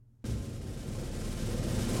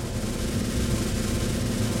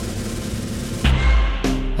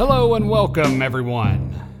Hello and welcome,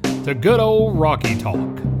 everyone, to Good Old Rocky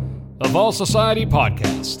Talk, a Vols Society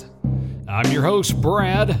podcast. I'm your host,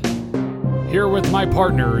 Brad, here with my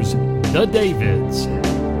partners, the Davids.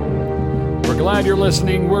 We're glad you're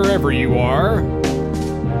listening wherever you are.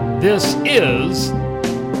 This is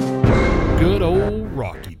Good Old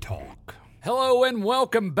Rocky Talk. Hello and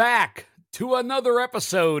welcome back to another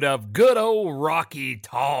episode of Good Old Rocky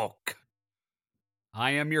Talk. I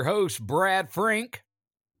am your host, Brad Frank,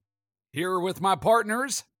 here with my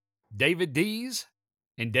partners, David Dees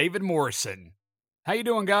and David Morrison. How you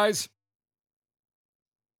doing, guys?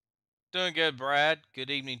 Doing good, Brad. Good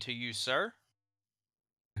evening to you, sir.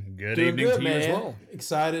 Good Doing evening good, to you man. as well.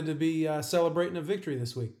 Excited to be celebrating a victory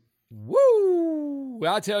this week. Woo!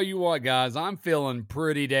 Well, I tell you what, guys, I'm feeling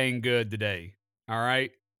pretty dang good today. All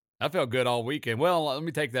right, I felt good all weekend. Well, let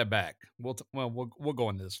me take that back. We'll go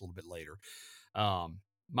into this a little bit later.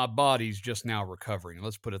 My body's just now recovering.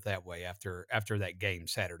 Let's put it that way. After that game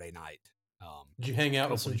Saturday night. Did you hang out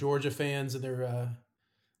with some Hopefully. Georgia fans and their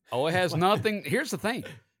Oh, it has nothing. Here's the thing.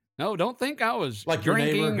 No, don't think I was like your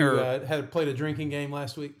neighbor drinking who or had played a drinking game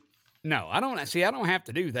last week? no. I don't see. I don't have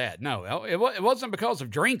to do that. No, it wasn't because of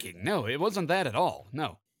drinking. No, it wasn't that at all.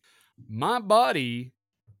 No, my body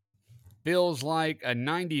feels like a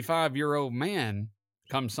 95-year-old man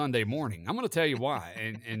come Sunday morning. I'm going to tell you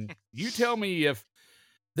why, and you tell me if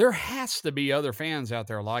there has to be other fans out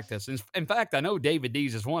there like this. In fact, I know David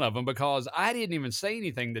Dees is one of them because I didn't even say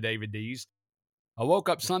anything to David Dees. I woke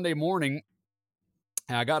up Sunday morning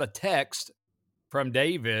and I got a text from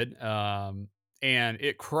David, and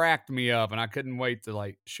it cracked me up, and I couldn't wait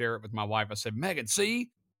to share it with my wife. I said, "Megan,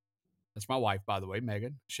 see." That's my wife, by the way,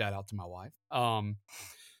 Megan. Shout out to my wife.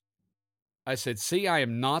 I said, "See, I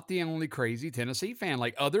am not the only crazy Tennessee fan.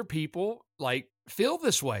 Like other people feel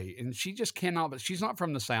this way." And she just cannot, but she's not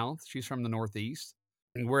from the South. She's from the Northeast,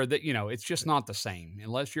 and where it's just not the same.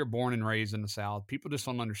 Unless you're born and raised in the South, people just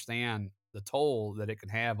don't understand the toll that it can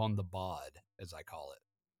have on the bod, as I call it.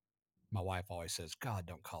 My wife always says, "God,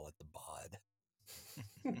 don't call it the bod."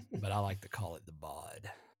 But I like to call it the bod.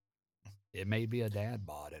 It may be a dad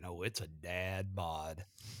bod, and oh, it's a dad bod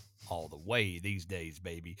all the way these days,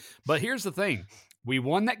 baby. But here's the thing. We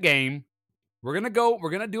won that game. We're going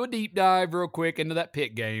to do a deep dive real quick into that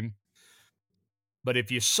Pitt game. But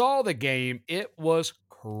if you saw the game, it was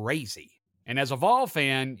crazy. And as a Vol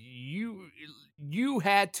fan, you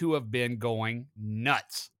had to have been going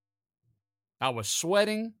nuts. I was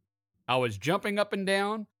sweating. I was jumping up and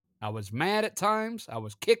down. I was mad at times. I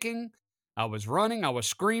was kicking. I was running. I was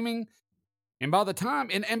screaming. And by the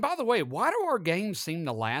time, and by the way, why do our games seem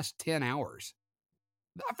to last 10 hours?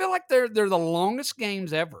 I feel like they're the longest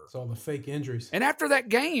games ever. It's all the fake injuries. And after that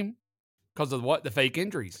game, because of what? The fake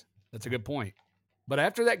injuries. That's a good point. But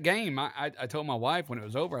after that game, I told my wife when it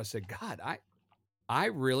was over, I said, "God, I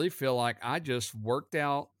really feel like I just worked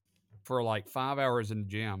out for like 5 hours in the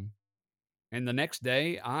gym. And the next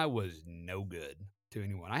day, I was no good to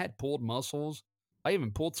anyone. I had pulled muscles. I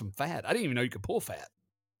even pulled some fat. I didn't even know you could pull fat."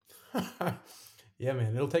 Yeah,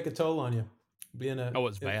 man, it'll take a toll on you.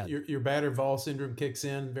 It's bad. Your battered Vol syndrome kicks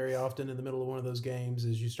in very often in the middle of one of those games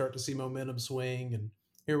as you start to see momentum swing, and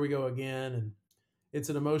here we go again. And it's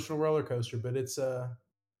an emotional roller coaster, but it's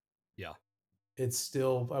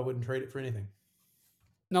still, I wouldn't trade it for anything.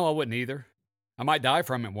 No, I wouldn't either. I might die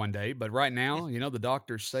from it one day, but right now, the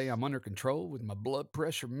doctors say I'm under control with my blood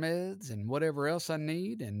pressure meds and whatever else I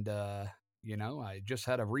need. And, I just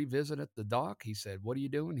had a revisit at the doc. He said, "What are you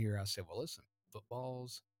doing here?" I said, "Well, listen,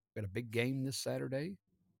 football's got a big game this Saturday.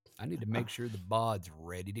 I need to make sure the bod's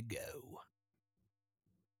ready to go."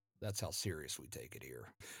 That's how serious we take it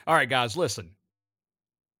here. All right, guys, listen.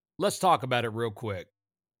 Let's talk about it real quick.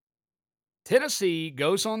 Tennessee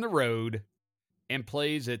goes on the road and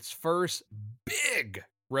plays its first big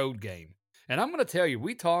road game. And I'm going to tell you,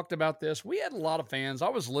 we talked about this. We had a lot of fans. I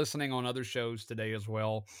was listening on other shows today as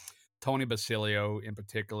well. Tony Basilio in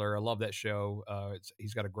particular. I love that show.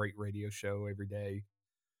 He's got a great radio show every day.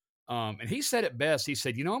 And he said it best. He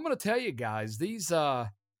said, "I'm going to tell you guys, these,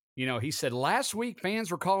 he said last week fans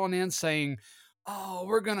were calling in saying, 'Oh,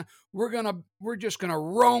 we're just going to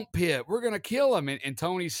romp Pitt. We're going to kill him.'" And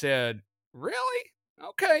Tony said, "Really?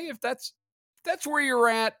 Okay. If that's where you're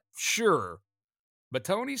at, sure." But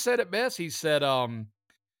Tony said it best. He said,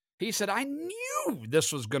 "I knew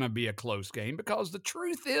this was going to be a close game because the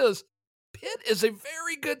truth is Pitt is a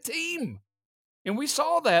very good team." And we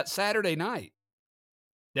saw that Saturday night.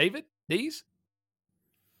 David, Dees?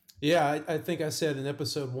 Yeah, I think I said in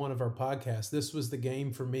episode 1 of our podcast, this was the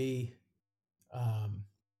game for me.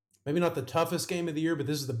 Maybe not the toughest game of the year, but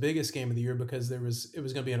this is the biggest game of the year because it was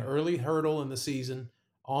going to be an early hurdle in the season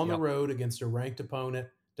on the Yep. road against a ranked opponent,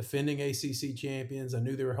 defending ACC champions. I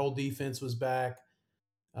knew their whole defense was back.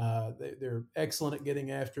 They're excellent at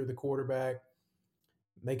getting after the quarterback,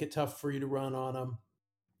 make it tough for you to run on them.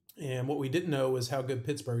 And what we didn't know was how good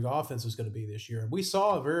Pittsburgh's offense was going to be this year. And we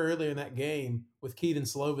saw very early in that game with Keaton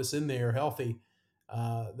Slovis in there healthy,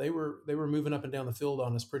 they were moving up and down the field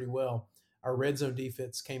on us pretty well. Our red zone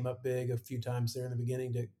defense came up big a few times there in the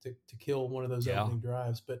beginning to kill one of those Yeah. opening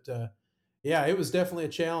drives. But yeah, it was definitely a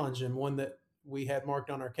challenge and one that we had marked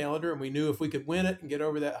on our calendar. And we knew if we could win it and get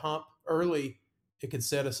over that hump early, it could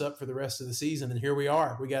set us up for the rest of the season. And here we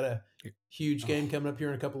are. We got a huge Oh, game coming up here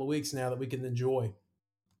in a couple of weeks now that we can enjoy.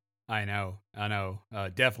 I know. I know.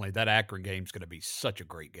 Definitely, that Akron game's going to be such a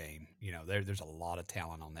great game. There's a lot of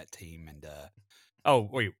talent on that team. And oh,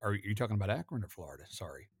 wait, are you talking about Akron or Florida?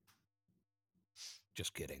 Sorry,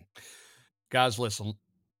 just kidding, guys. Listen,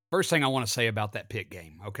 first thing I want to say about that Pitt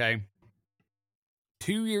game. Okay,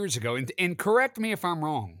 2 years ago, and correct me if I'm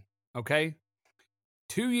wrong. Okay,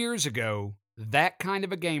 2 years ago, that kind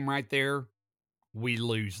of a game right there, we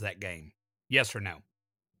lose that game. Yes or no?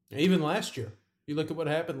 Even last year, you look at what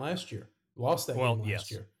happened last year. Lost that Well, game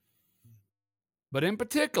last yes. year. But in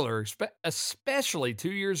particular, especially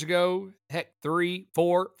 2 years ago, heck, 3,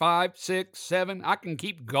 4, 5, 6, 7, I can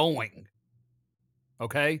keep going.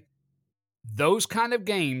 Okay? Those kind of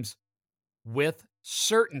games, with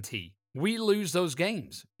certainty, we lose those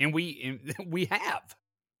games. And we have.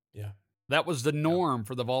 Yeah. That was the Yeah. norm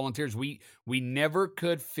for the Volunteers. We never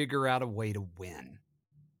could figure out a way to win.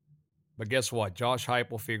 But guess what? Josh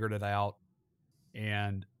Heupel figured it out.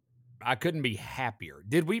 And I couldn't be happier.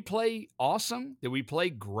 Did we play awesome? Did we play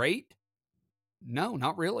great? No,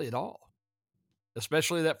 not really at all.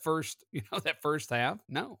 Especially that first, that first half.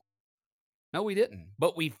 No. No, we didn't.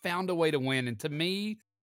 But we found a way to win. And to me,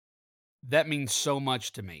 that means so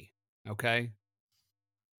much to me. Okay?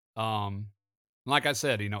 Um like I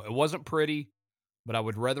said, it wasn't pretty, but I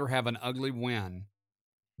would rather have an ugly win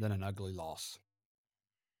than an ugly loss.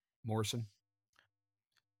 Morrison?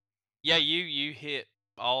 Yeah, you hit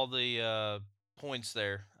all the points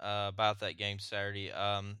there about that game Saturday.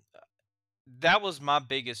 That was my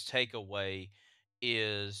biggest takeaway.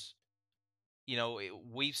 Is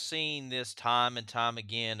we've seen this time and time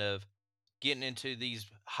again of getting into these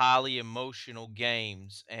highly emotional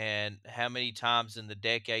games, and how many times in the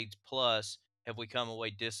decades plus have we come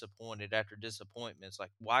away disappointed after disappointment? It's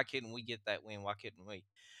like, why couldn't we get that win? Why couldn't we?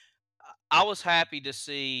 I was happy to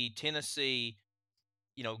see Tennessee,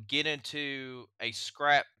 get into a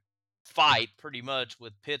scrap fight pretty much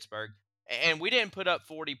with Pittsburgh. And we didn't put up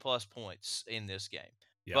 40 plus points in this game.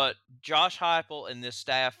 Yeah. But Josh Heupel and this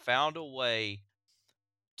staff found a way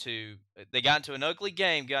to they got into an ugly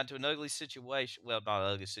game, got into an ugly situation. Well, not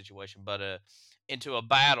an ugly situation, but into a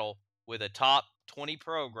battle with a top 20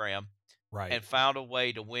 program, Right. and found a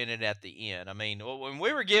way to win it at the end. I mean, when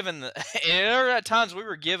we were given and there were at times we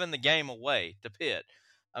were giving the game away to Pitt.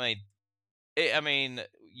 I mean,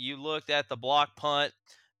 you looked at the block punt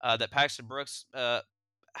that Paxton Brooks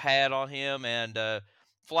had on him, and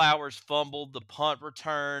Flowers fumbled the punt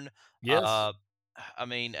return. Yes. Uh,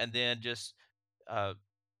 and then just uh,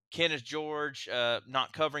 Kenneth George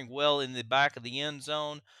not covering well in the back of the end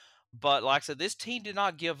zone. But like I said, this team did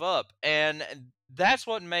not give up, and that's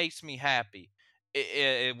what makes me happy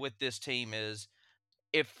with this team. Is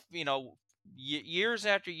if years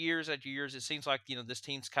after years after years, it seems like this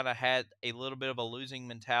team's kind of had a little bit of a losing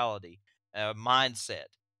mentality, mindset.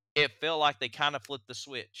 It felt like they kind of flipped the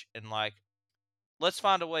switch and like, let's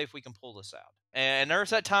find a way if we can pull this out. And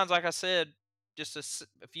there's at times, like I said just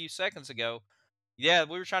a few seconds ago, yeah,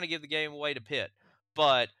 we were trying to give the game away to Pitt,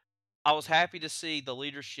 but I was happy to see the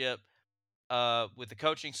leadership with the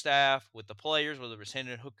coaching staff, with the players, whether it was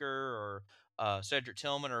Hendon Hooker or Cedric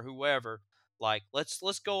Tillman or whoever. Like,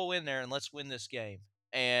 let's go in there and let's win this game.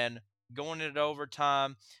 And going into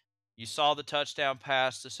overtime, you saw the touchdown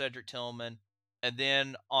pass to Cedric Tillman, and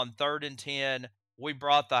then on 3rd and 10, we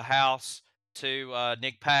brought the house to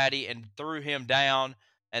Nick Patty and threw him down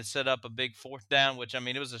and set up a big fourth down. Which, I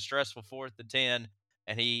mean, it was a stressful 4th and 10,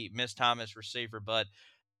 and he missed time as receiver. But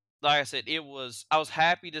like I said, I was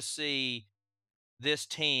happy to see this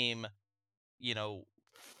team, you know,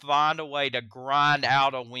 find a way to grind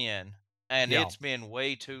out a win. And Yeah. it's been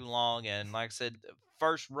way too long. And like I said,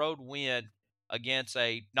 first road win against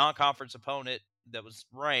a non-conference opponent that was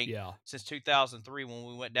ranked Yeah. since 2003 when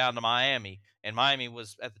we went down to Miami, and Miami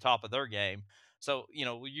was at the top of their game. So,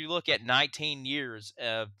 when you look at 19 years,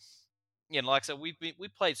 like I said, we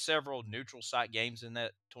played several neutral site games in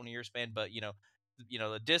that 20-year span, but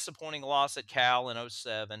the disappointing loss at Cal in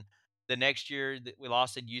 '07. The next year that we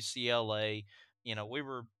lost at UCLA. we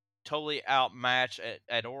were totally outmatched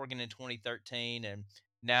at Oregon in 2013, and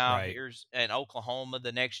now Right. here's and Oklahoma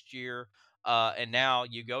the next year. And now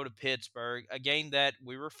you go to Pittsburgh, a game that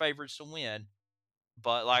we were favorites to win.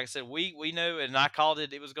 But like I said, we knew, and I called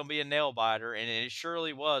it. It was going to be a nail biter, and it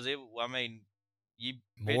surely was. I mean, you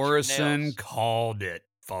bit your Morrison nails. called it,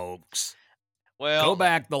 folks. Go Well,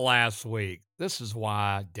 back to last week. This is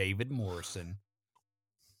why David Morrison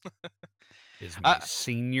is my I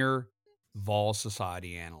senior Vol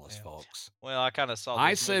Society analyst, yeah. folks. Well, I kind of saw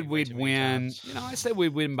I this movie said way we'd too many win. times. I said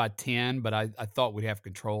we'd win by 10, but I thought we'd have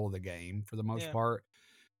control of the game for the most Yeah. part.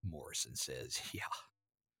 Morrison says, yeah,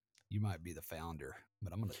 you might be the founder,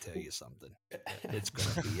 but I'm going to tell you something. It's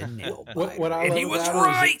going to be a nail biter. What I And love he was about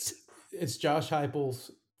right. it is it's Josh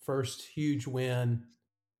Heupel's first huge win.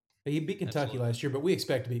 He beat Kentucky Absolutely. last year, but we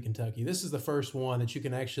expect to beat Kentucky. This is the first one that you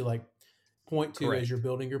can actually like point to as Correct. you're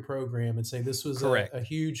building your program and say this was a Correct.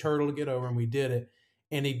 huge hurdle to get over, and we did it.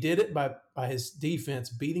 And he did it by his defense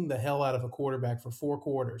beating the hell out of a quarterback for 4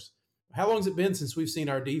 quarters. How long has it been since we've seen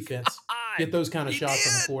our defense get God, those kind of he shots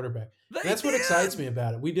on a did. quarterback? They And that's what excites did. me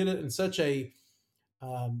about it. We did it in such a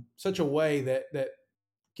way that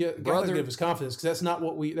got to Brother. give us confidence, because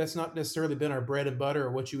that's not necessarily been our bread and butter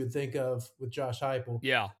or what you would think of with Josh Heupel.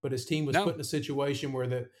 Yeah. But his team was No. put in a situation where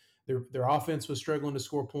their offense was struggling to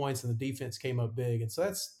score points and the defense came up big, and so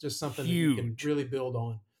that's just something that you can Huge. really build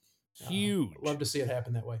on. Huge. Love to see it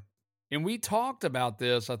happen that way. And we talked about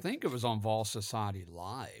this. I think it was on Vol Society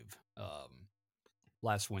Live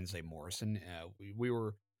last Wednesday, Morrison.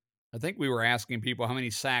 I think we were asking people how many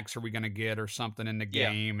sacks are we going to get or something in the Yeah,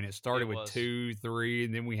 game, and it started it with was. 2, 3,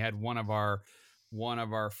 and then we had one of our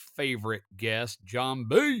favorite guests, John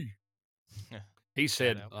B. He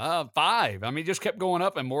said 5. I mean, it just kept going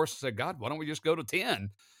up, and Morrison said, "God, why don't we just go to 10?"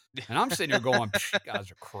 And I'm sitting here going, "You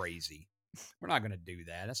guys are crazy. We're not going to do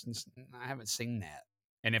that. I haven't seen that."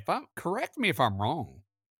 And correct me if I'm wrong,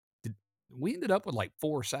 we ended up with like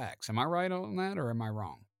 4 sacks. Am I right on that, or am I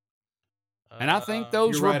wrong? And I think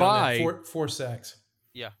those You're were right on that. by Four sacks.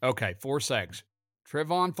 Yeah. okay, 4 sacks.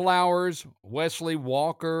 Trevon Flowers, Wesley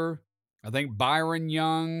Walker, I think Byron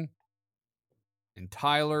Young, and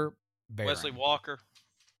Tyler Barron. Wesley Walker.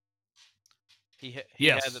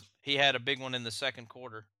 Yes. He had a big one in the second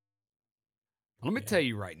quarter. Let me tell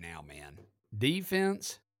you right now, man.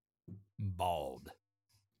 Defense balled,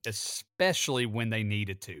 especially when they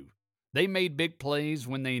needed to. They made big plays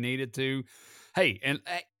when they needed to. Hey,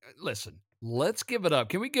 listen, let's give it up.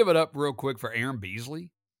 Can we give it up real quick for Aaron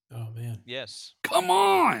Beasley? Oh man. Yes. Come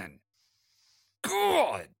on.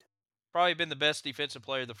 Good. Probably been the best defensive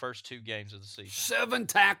player the first 2 games of the season. 7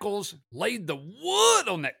 tackles, laid the wood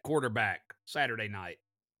on that quarterback Saturday night.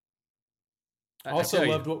 Also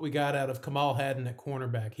loved what we got out of Kamal Haddon at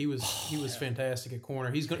cornerback. He was fantastic at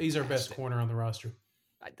corner. He's our best corner on the roster.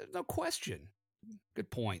 No question. Good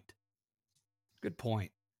point. Good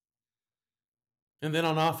point. And then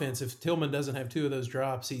on offense, if Tillman doesn't have 2 of those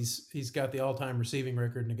drops, he's got the all-time receiving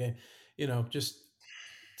record in the game. Just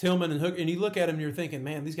Tillman and Hooker, and you look at him and you're thinking,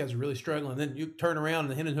 man, these guys are really struggling. And then you turn around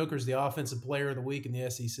and Hendon Hooker's the offensive player of the week in the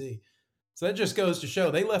SEC. So that just goes to show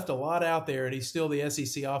they left a lot out there, and he's still the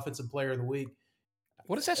SEC offensive player of the week.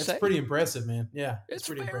 What does that say? It's pretty impressive, man. Yeah, it's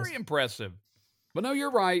pretty very impressive. But no,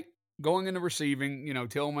 you're right. Going into receiving,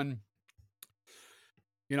 Tillman.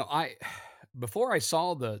 Before I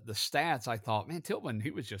saw the stats, I thought, man, Tillman,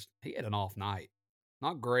 he had an off night,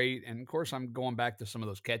 not great. And of course, I'm going back to some of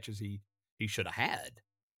those catches he should have had,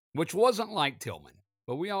 which wasn't like Tillman.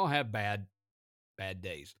 But we all have bad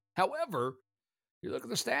days. However, you look at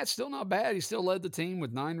the stats, still not bad. He still led the team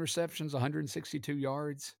with 9 receptions, 162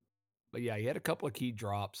 yards. But yeah, he had a couple of key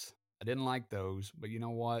drops. I didn't like those, but you know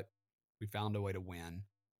what? We found a way to win.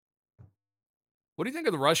 What do you think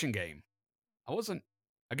of the rushing game? I wasn't,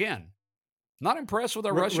 again, not impressed with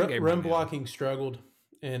our rushing game. Run blocking struggled,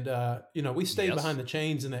 and we stayed behind the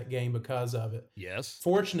chains in that game because of it. Yes.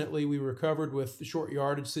 Fortunately, we recovered with short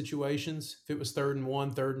yardage situations. If it was 3rd and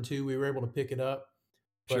 1, 3rd and 2, we were able to pick it up.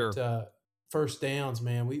 But first downs,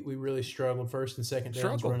 man, we really struggled. First and second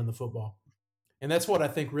downs running the football. And that's what I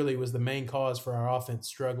think really was the main cause for our offense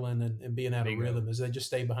struggling and being out of rhythm, is they just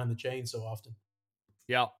stay behind the chain so often.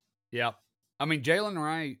 Yeah. I mean, Jalen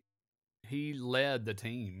Wright, he led the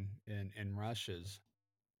team in rushes.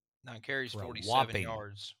 9 carries, 47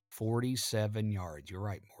 yards. 47 yards. You're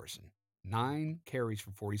right, Morrison. 9 carries for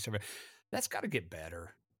 47. That's got to get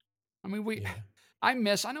better. I mean, I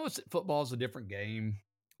know football's a different game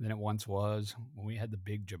than it once was when we had the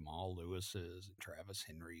big Jamal Lewis's and Travis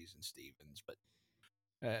Henrys and Stevens. But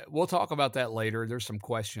we'll talk about that later. There's some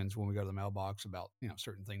questions when we go to the mailbox about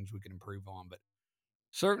certain things we can improve on. But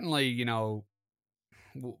certainly,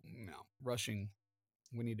 rushing.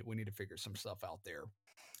 We need to figure some stuff out there.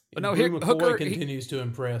 But And no, Brew McCoy Hooker. continues to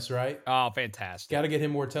impress, right? Oh, fantastic! Got to get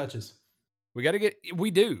him more touches. We got to get.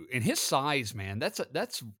 We do, and his size, man.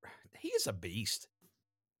 He is a beast.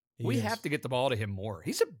 He We is. have to get the ball to him more.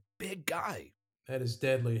 He's a big guy. That is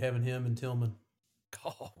deadly, having him and Tillman.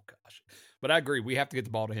 Oh gosh, but I agree. We have to get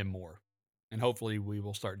the ball to him more, and hopefully we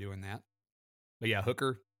will start doing that. But yeah,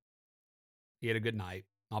 Hooker, he had a good night.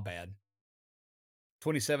 Not bad.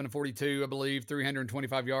 27-42, I believe,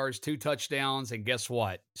 325 yards, 2 touchdowns, and guess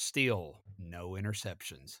what? Still no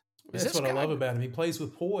interceptions. That's what I love about him. He plays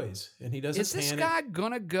with poise, and he doesn't Is this panic. guy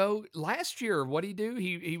gonna go? Last year, what did he do?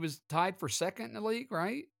 He was tied for second in the league,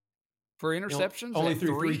 right? For interceptions, only at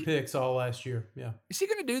threw 3 3 picks all last year. Yeah. Is he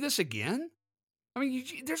going to do this again? I mean,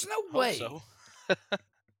 there's no Hope way. so.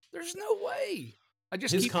 There's no way. I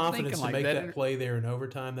just His keep confidence thinking to like make that play there in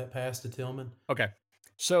overtime, that pass to Tillman. Okay,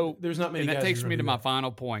 so there's not many and that guys takes who me to do my that.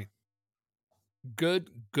 final point. Good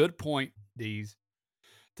point, Dees.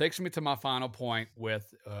 Takes me to my final point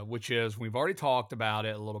with which is we've already talked about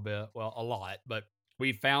it a little bit, well, a lot, but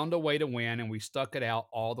we found a way to win and we stuck it out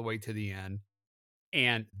all the way to the end.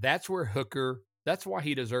 And that's where Hooker, that's why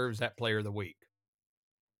he deserves that player of the week.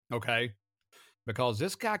 Okay? Because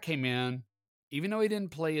this guy came in, even though he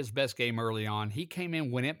didn't play his best game early on, he came in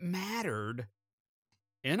when it mattered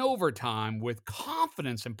in overtime with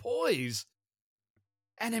confidence and poise.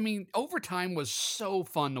 And I mean, overtime was so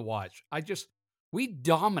fun to watch. We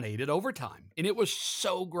dominated overtime, and it was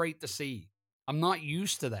so great to see. I'm not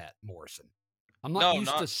used to that, Morrison. I'm not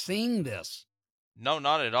used to seeing this. No,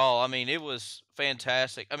 not at all. I mean, it was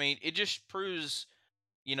fantastic. I mean, it just proves,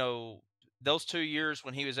 those 2 years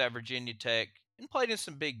when he was at Virginia Tech and played in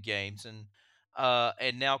some big games, and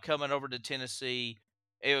now coming over to Tennessee,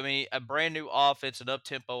 I mean, a brand new offense, an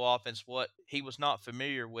up-tempo offense, what he was not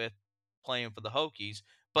familiar with playing for the Hokies,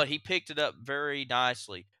 but he picked it up very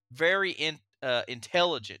nicely, very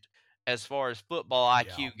intelligent as far as football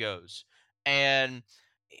IQ goes. And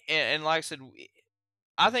like I said,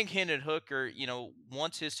 I think Hendon Hooker,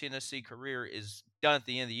 once his Tennessee career is done at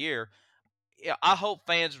the end of the year, yeah, I hope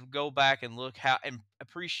fans go back and look how and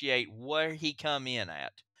appreciate where he come in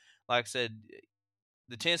at. Like I said,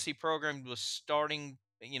 the Tennessee program was starting.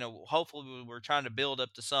 Hopefully we're trying to build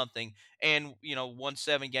up to something, and won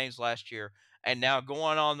 7 games last year, and now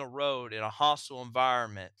going on the road in a hostile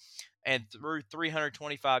environment, and threw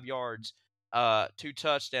 325 yards, 2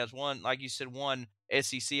 touchdowns, one like you said, one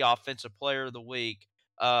SEC Offensive Player of the Week,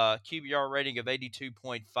 QBR rating of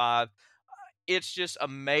 82.5. It's just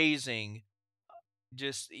amazing.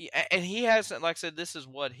 And he hasn't, like I said, this is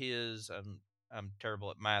what his. I'm terrible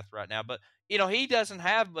at math right now, but he doesn't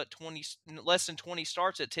have but less than 20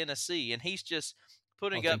 starts at Tennessee, and he's just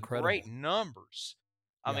putting That's up incredible. great numbers.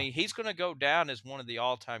 I mean, he's going to go down as one of the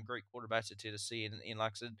all-time great quarterbacks at Tennessee, and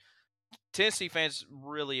like I said, Tennessee fans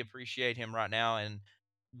really appreciate him right now. And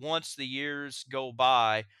once the years go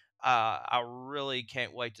by, I really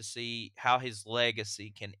can't wait to see how his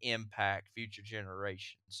legacy can impact future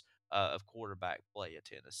generations of quarterback play at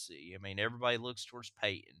Tennessee. I mean, everybody looks towards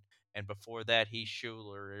Peyton, and before that, he's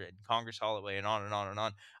Schuler and Congress Holloway, and on and on and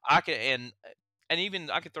on. And even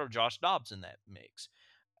I could throw Josh Dobbs in that mix.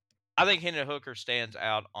 I think Hendon Hooker stands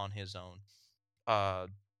out on his own.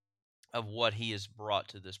 Of what he has brought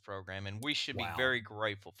to this program, and we should be very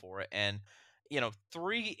grateful for it. And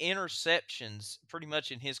 3 interceptions pretty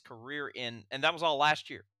much in his career, and that was all last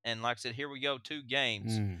year. And like I said, here we go, 2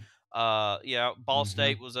 games. Ball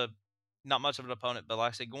State was not much of an opponent, but like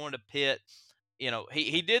I said, going to Pitt,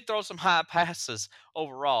 he did throw some high passes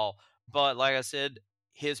overall, but like I said,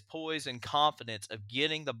 his poise and confidence of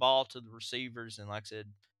getting the ball to the receivers, and like I said,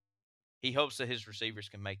 he hopes that his receivers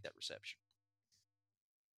can make that reception.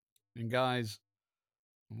 And guys,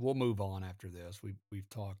 we'll move on after this. We've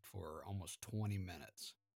talked for almost 20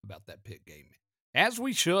 minutes about that Pitt game, as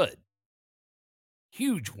we should.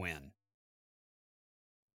 Huge win.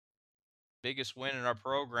 Biggest win in our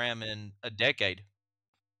program in a decade.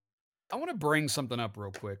 I want to bring something up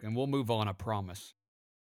real quick, and we'll move on, I promise.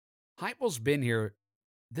 Heupel's been here.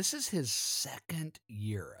 This is his 2nd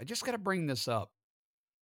year. I just got to bring this up.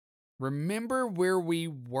 Remember where we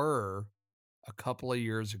were a couple of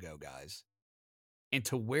years ago, guys, and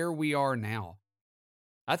to where we are now.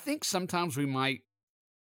 I think sometimes we might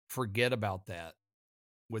forget about that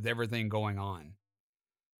with everything going on.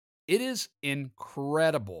 It is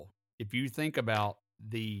incredible if you think about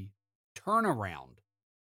the turnaround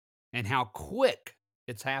and how quick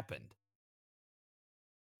it's happened.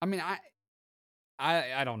 I mean,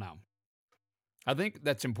 I don't know. I think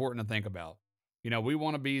that's important to think about. We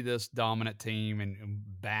want to be this dominant team and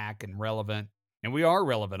back and relevant. And we are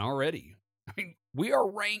relevant already. I mean, we are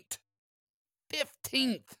ranked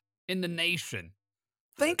 15th in the nation.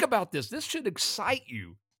 Think about this. This should excite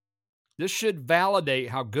you. This should validate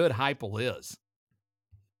how good Heupel is.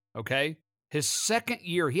 Okay? His second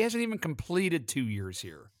year, he hasn't even completed 2 years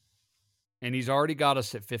here. And he's already got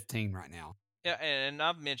us at 15 right now. Yeah, and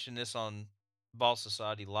I've mentioned this on Ball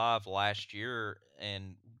Society Live last year,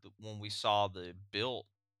 and when we saw the build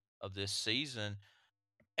of this season,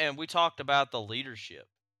 and we talked about the leadership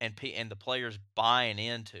and the players buying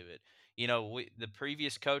into it. The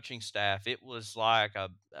previous coaching staff, it was like a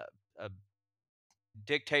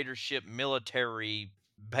dictatorship military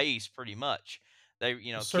base, pretty much. Well,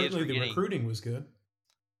 Kids certainly were the getting recruiting was good.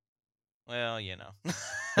 well.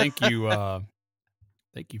 Thank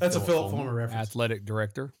you, That's a Philip Philip Fulmer, Fulmer reference. athletic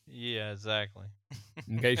director. Yeah, exactly.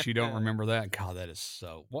 In case you don't remember that, God, that is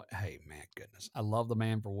so. What? Hey, man, goodness, I love the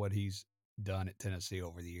man for what he's done at Tennessee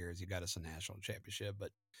over the years. He got us a national championship,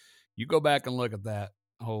 but you go back and look at that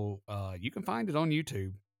whole. You can find it on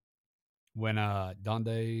YouTube when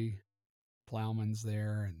Donde Plowman's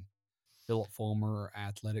there and Philip Fulmer,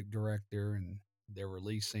 athletic director, and they're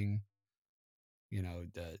releasing.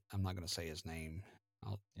 I'm not going to say his name.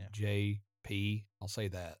 Yeah, JP. I'll say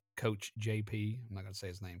that. Coach JP. I'm not going to say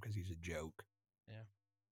his name because he's a joke. yeah.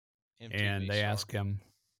 And MTV star.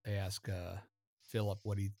 they ask Philip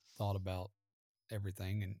what he thought about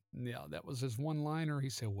everything. And yeah, that was his one liner. He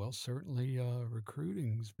said, well, certainly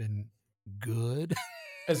recruiting's been good.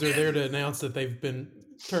 As they're there to announce that they've been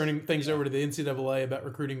turning things Yeah. over to the NCAA about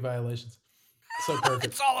recruiting violations. So perfect.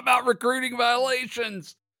 It's all about recruiting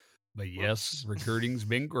violations. But yes, Whoops. recruiting's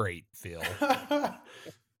been great, Phil.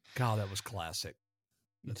 God, that was classic.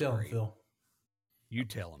 You tell him, Phil. You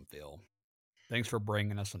tell him, Phil. Thanks for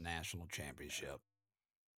bringing us a national championship.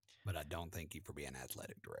 But I don't thank you for being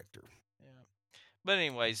athletic director. Yeah. But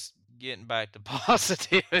anyways, getting back to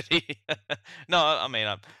positivity. No, I mean,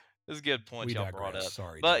 this is a good point We y'all brought digress. up.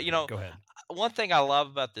 Sorry, But David. Go ahead. one thing I love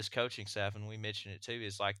about this coaching staff, and we mentioned it too,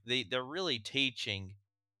 is like they're really teaching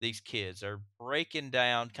these kids. They're breaking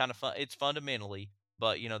down kind of fun. It's fundamentally,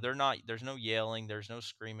 but they're not. There's no yelling. There's no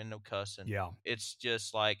screaming. No cussing. Yeah. It's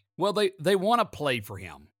just like Well, they want to play for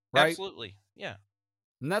him, right? absolutely, yeah.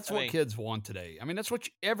 And that's I what mean, kids want today. I mean, that's what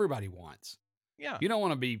everybody wants. yeah. You don't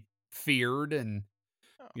want to be feared, and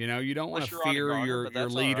No. you don't want Unless to you're Ronnie fear Garner, your but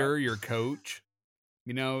that's all right. leader, your coach.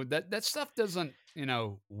 That stuff doesn't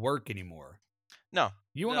work anymore. No.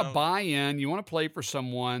 You want to buy in. You want to play for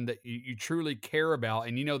someone that you truly care about,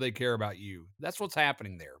 and they care about you. That's what's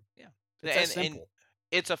happening there. Yeah. It's that simple.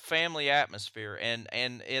 It's a family atmosphere, and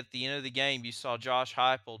at the end of the game, you saw Josh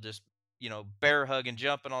Heupel just bear hugging,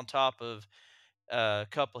 jumping on top of a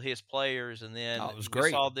couple of his players, and then it was you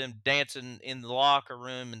great. saw them dancing in the locker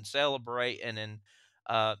room and celebrate. And then,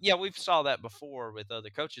 we've saw that before with other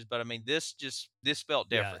coaches, but I mean, this felt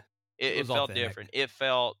different. Yeah, It was felt authentic. different. It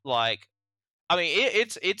felt like, I mean,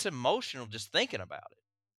 it's emotional just thinking about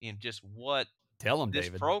it. Just what Tell him, this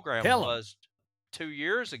David. program Tell him. was 2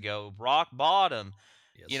 years ago, rock bottom.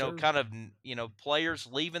 Yes, sir. Kind of players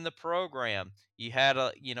leaving the program. You had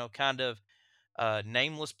a kind of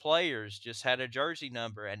nameless players just had a jersey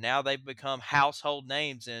number, and now they've become household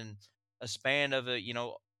names in a span of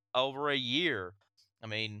over a year. I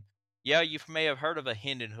mean, yeah, you may have heard of a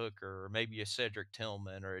Hendon Hooker or maybe a Cedric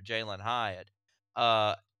Tillman or a Jalen Hyatt.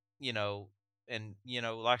 Uh, you know, and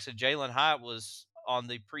like I said, Jalen Hyatt was on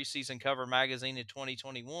the preseason cover magazine in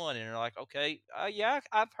 2021, and you're like, okay, yeah,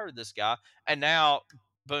 I've heard this guy, and now,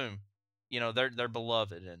 boom, they're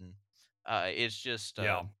beloved, and it's just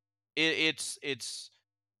it's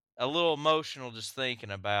a little emotional just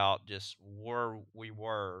thinking about just where we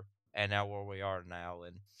were and now where we are now,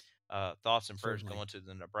 and thoughts and prayers Certainly. going to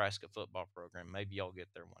the Nebraska football program. Maybe y'all get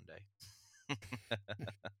there one day.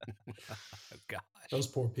 Gosh, those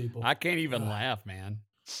poor people. I can't even laugh, man.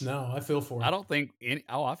 No, I feel for them. I don't think any.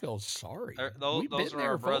 Oh, I feel sorry. Those are there,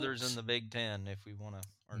 our brothers folks. in the Big Ten, if we want to.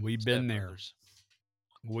 We've been there.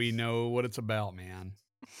 We know what it's about, man.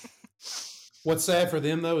 What's sad for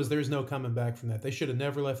them, though, is there's no coming back from that. They should have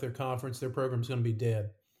never left their conference. Their program's going to be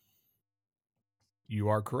dead. You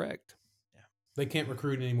are correct. Yeah. They can't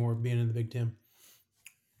recruit anymore being in the Big Ten.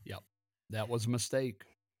 Yep. That was a mistake.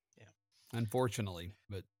 Yeah. Unfortunately,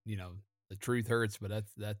 but the truth hurts, but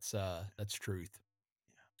that's truth.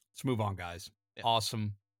 Yeah. Let's move on, guys. Yeah.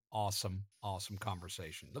 Awesome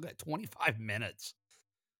conversation. Look at 25 minutes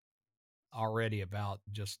already about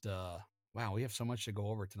just wow, we have so much to go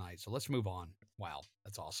over tonight. So let's move on. Wow,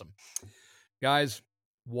 that's awesome. Guys,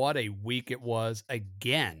 what a week it was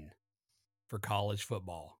again for college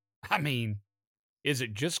football. I mean, Is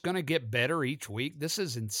it just going to get better each week? This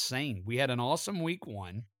is insane. We had an awesome week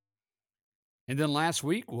 1, and then last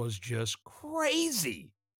week was just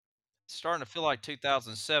crazy. It's starting to feel like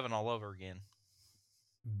 2007 all over again.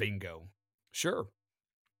 Bingo. Sure.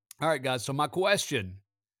 All right, guys. So my question,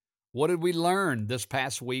 what did we learn this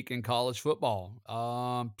past week in college football?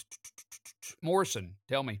 Morrison,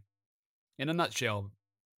 tell me in a nutshell.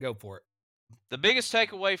 Go for it. The biggest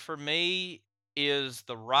takeaway for me is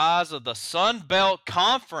the rise of the Sun Belt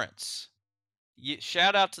Conference.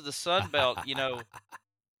 Shout out to the Sun Belt.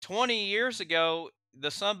 20 years ago,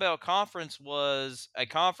 the Sun Belt Conference was a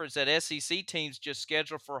conference that SEC teams just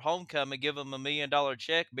scheduled for homecoming, give them $1 million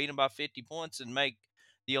check, beat them by 50 points, and make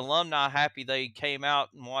the alumni happy they came out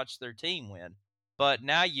and watched their team win. But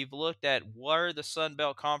now you've looked at where the Sun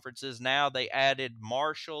Belt Conference is now. They added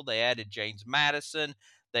Marshall, they added James Madison,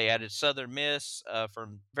 they added Southern Miss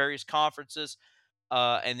from various conferences.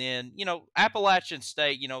 And then, Appalachian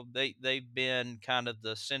State, they've been kind of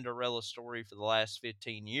the Cinderella story for the last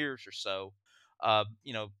 15 years or so.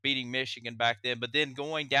 Beating Michigan back then, but then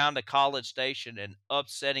going down to College Station and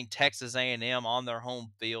upsetting Texas A&M on their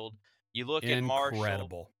home field. You look at Marshall.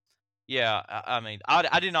 Incredible. Yeah, I mean,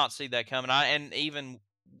 I did not see that coming. And even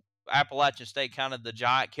Appalachian State, kind of the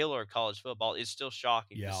giant killer of college football, is still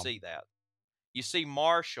shocking to Yeah. see that. You see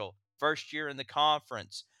Marshall, first year in the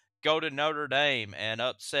conference, go to Notre Dame and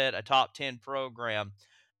upset a top 10 program.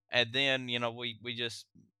 And then, we just,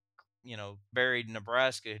 buried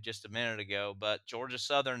Nebraska just a minute ago. But Georgia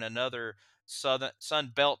Southern, another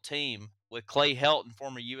Sun Belt team with Clay Helton,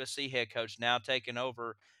 former USC head coach, now taking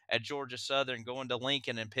over at Georgia Southern, going to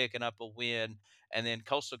Lincoln and picking up a win. And then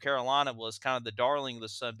Coastal Carolina was kind of the darling of the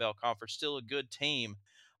Sun Belt Conference, still a good team.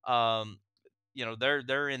 Um,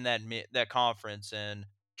 they're in that conference. And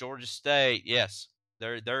Georgia State, yes,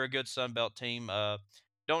 they're a good Sun Belt team.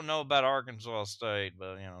 Don't know about Arkansas State,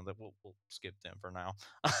 but we'll skip them for now.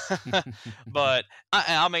 But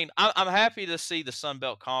I mean, I'm happy to see the Sun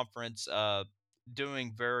Belt Conference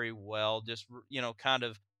doing very well. Just kind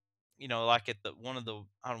of like at one of the,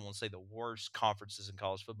 I don't want to say the worst conferences in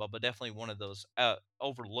college football, but definitely one of those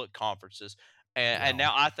overlooked conferences. And Yeah.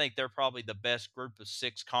 now I think they're probably the best group of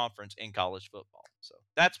 6 conference in college football. So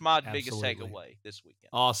that's my biggest Absolutely. takeaway this weekend.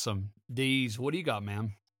 Awesome. Dees, what do you got,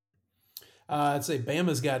 man? I'd say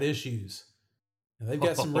Bama's got issues. They've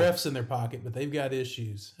got some refs in their pocket, but they've got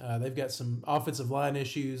issues. They've got some offensive line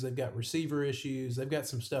issues. They've got receiver issues. They've got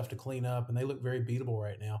some stuff to clean up, and they look very beatable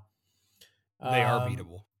right now. They are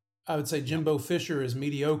beatable. I would say Yep. Jimbo Fisher is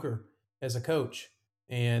mediocre as a coach,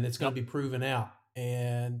 and it's going Yep. to be proven out.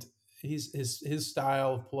 And his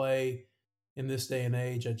style of play in this day and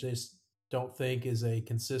age, I just don't think is a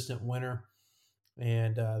consistent winner.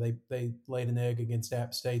 And they laid an egg against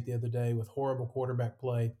App State the other day with horrible quarterback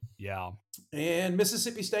play. Yeah. And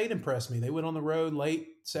Mississippi State impressed me. They went on the road late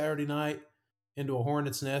Saturday night into a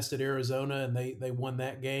hornet's nest at Arizona, and they won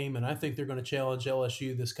that game. And I think they're going to challenge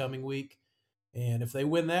LSU this coming week. And if they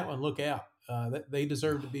win that one, look out. They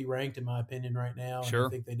deserve to be ranked, in my opinion, right now. Sure. And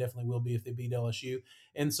I think they definitely will be if they beat LSU.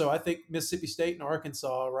 And so I think Mississippi State and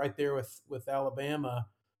Arkansas are right there with Alabama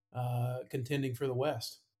contending for the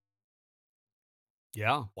West.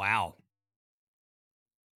 Yeah. Wow.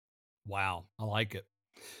 Wow. I like it.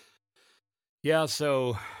 Yeah.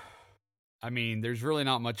 So, I mean, there's really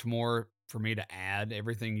not much more for me to add.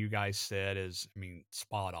 Everything you guys said is, I mean,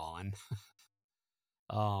 spot on.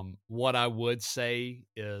 What I would say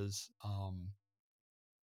is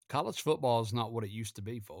college football is not what it used to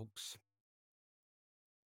be, folks.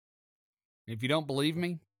 If you don't believe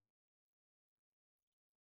me,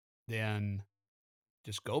 then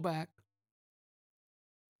just go back.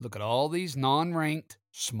 Look at all these non ranked,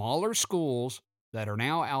 smaller schools that are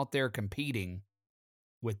now out there competing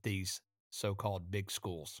with these so called big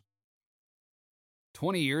schools.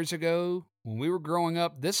 20 years ago, when we were growing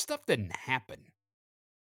up, this stuff didn't happen.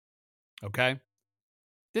 Okay?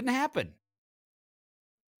 Didn't happen.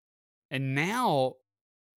 And now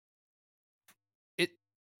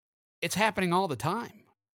it's happening all the time.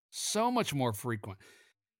 So much more frequent.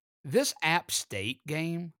 This App State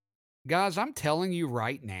game, guys, I'm telling you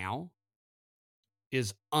right now,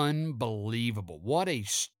 is unbelievable. What a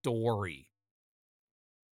story.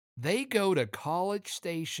 They go to College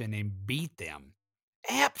Station and beat them.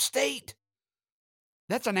 App State.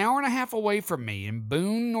 That's an hour and a half away from me in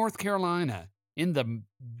Boone, North Carolina, in the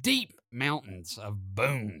deep mountains of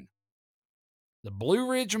Boone. The Blue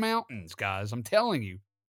Ridge Mountains, guys, I'm telling you.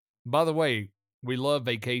 By the way, we love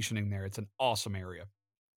vacationing there. It's an awesome area.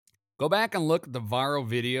 Go back and look at the viral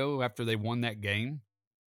video after they won that game.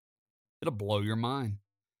 It'll blow your mind.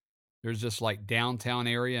 There's this like downtown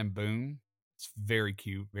area in Boone. It's very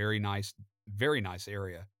cute, very nice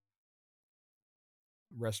area.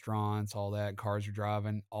 Restaurants, all that, cars are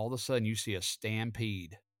driving. All of a sudden, you see a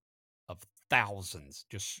stampede of thousands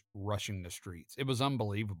just rushing the streets. It was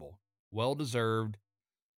unbelievable. Well deserved.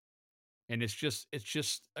 And it's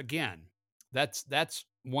just again, that's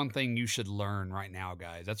one thing you should learn right now,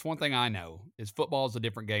 guys. That's one thing I know is football is a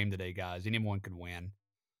different game today, guys. Anyone can win.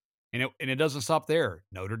 And it doesn't stop there.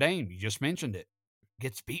 Notre Dame, you just mentioned it,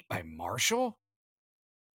 gets beat by Marshall.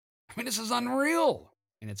 I mean, this is unreal.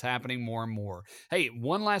 And it's happening more and more. Hey,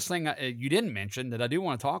 one last thing you didn't mention that I do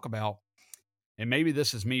want to talk about, and maybe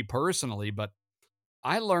this is me personally, but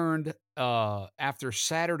I learned after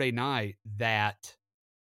Saturday night that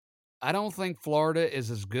I don't think Florida is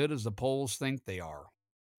as good as the polls think they are,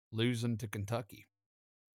 losing to Kentucky.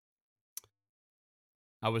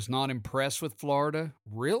 I was not impressed with Florida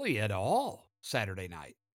really at all Saturday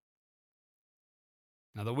night.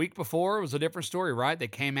 Now, the week before it was a different story, right? They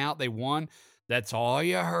came out, they won. That's all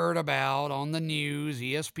you heard about on the news,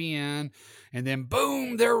 ESPN. And then,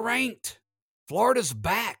 boom, they're ranked. Florida's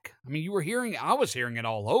back. I mean, I was hearing it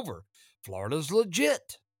all over. Florida's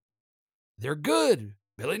legit. They're good.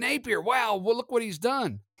 Billy Napier, wow, well, look what he's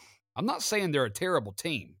done. I'm not saying they're a terrible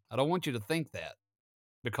team. I don't want you to think that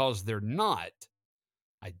because they're not.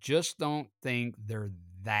 I just don't think they're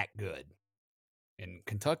that good. And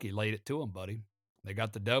Kentucky laid it to them, buddy. They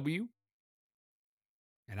got the W,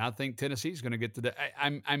 and I think Tennessee's going to get the.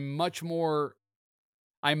 I much more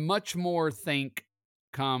think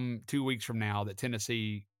come 2 weeks from now that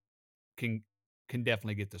Tennessee can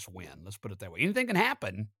definitely get this win. Let's put it that way. Anything can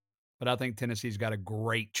happen, but I think Tennessee's got a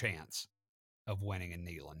great chance of winning in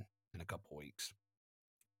Neyland in a couple weeks.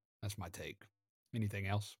 That's my take. Anything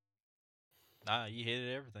else? Nah, you hit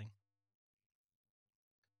it everything.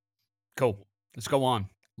 Cool. Let's go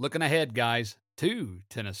on. Looking ahead, guys, to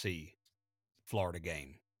Tennessee, Florida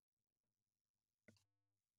game.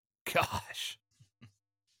 Gosh.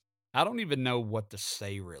 I don't even know what to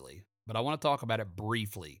say really, but I want to talk about it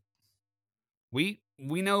briefly. We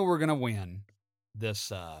know we're going to win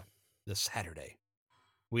this Saturday.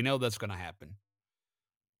 We know that's going to happen.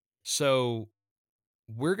 So,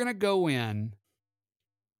 we're going to go in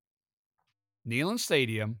Neyland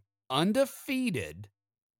Stadium undefeated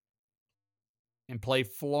and play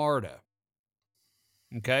Florida.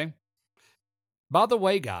 Okay? By the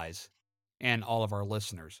way, guys, and all of our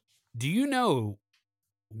listeners, do you know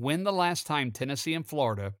when the last time Tennessee and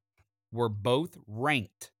Florida were both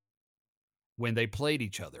ranked when they played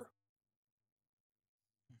each other?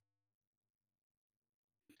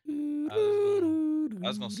 I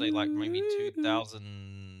was gonna say like maybe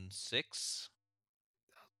 2006.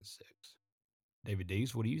 6. David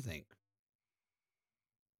Dees, what do you think?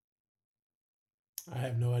 I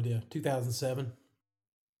have no idea. 2007.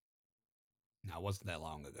 No, it wasn't that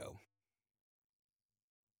long ago.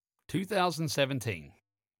 2017.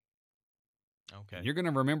 Okay, And you're going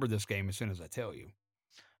to remember this game as soon as I tell you.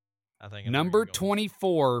 I think I know where Number you're going.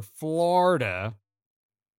 24, Florida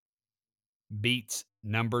beats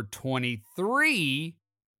number 23,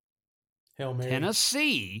 Hail Mary.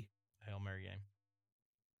 Tennessee, Hail Mary game.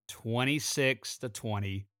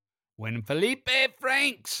 26-20. When Felipe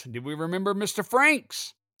Franks, did we remember Mr.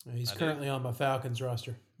 Franks? He's I do. currently on my Falcons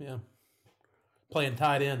roster. Yeah. Playing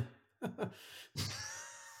tight end.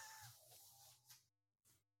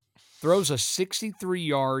 Throws a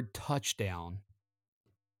 63-yard touchdown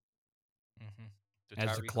as the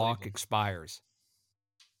Tyree clock Cleveland. expires.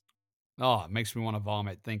 Oh, it makes me want to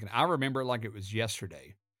vomit thinking. I remember it like it was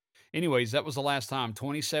yesterday. Anyways, that was the last time,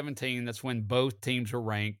 2017. That's when both teams were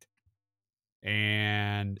ranked.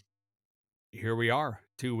 And here we are,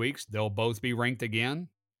 2 weeks. They'll both be ranked again.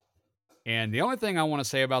 And the only thing I want to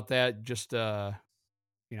say about that, just, I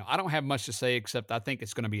don't have much to say except I think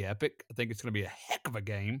it's going to be epic. I think it's going to be a heck of a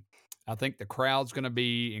game. I think the crowd's going to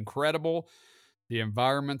be incredible. The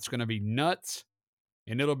environment's going to be nuts.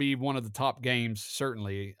 And it'll be one of the top games,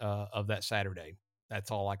 certainly, of that Saturday.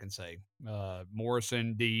 That's all I can say.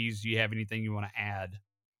 Morrison, Dees, do you have anything you want to add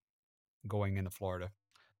going into Florida?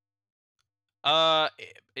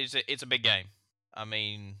 It's a big game. I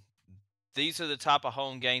mean, these are the type of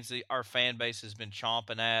home games that our fan base has been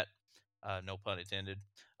chomping at. No pun intended.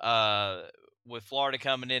 With Florida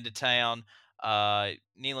coming into town,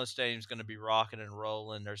 Neyland Stadium's going to be rocking and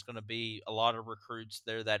rolling. There's going to be a lot of recruits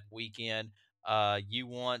there that weekend. You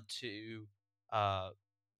want to,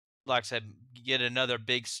 like I said, get another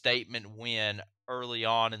big statement win early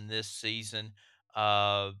on in this season.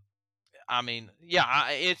 I mean,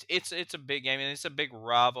 yeah, it's a big game and it's a big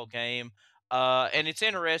rival game. And it's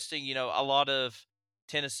interesting, a lot of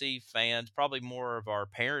Tennessee fans, probably more of our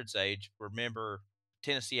parents' age, remember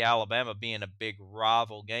Tennessee Alabama being a big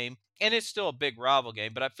rival game, and it's still a big rival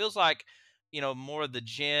game. But it feels like more of the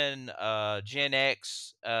Gen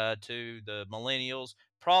X to the millennials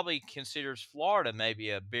probably considers Florida maybe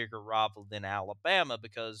a bigger rival than Alabama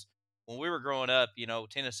because when we were growing up,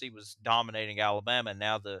 Tennessee was dominating Alabama, and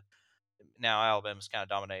now Alabama's kind of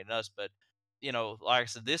dominating us. But like I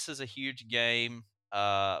said, this is a huge game,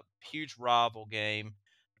 huge rival game.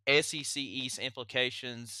 SEC East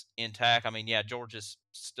implications intact. I mean, yeah, Georgia's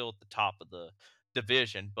still at the top of the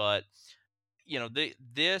division, but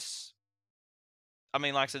this. I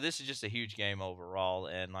mean, like I said, this is just a huge game overall,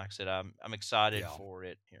 and like I said, I'm excited Yeah. for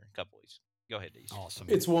it here in a couple weeks. Go ahead, Dees. Awesome.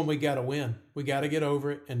 It's one we got to win. We got to get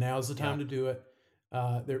over it, and now's the Yeah. time to do it.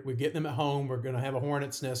 We're getting them at home. We're going to have a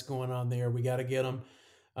hornet's nest going on there. We got to get them.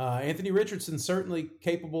 Anthony Richardson's certainly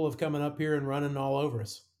capable of coming up here and running all over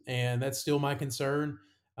us, and that's still my concern.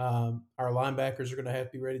 Our linebackers are going to have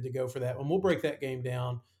to be ready to go for that one. We'll break that game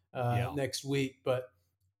down Yeah. next week, but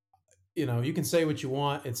you can say what you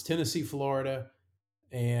want. It's Tennessee, Florida,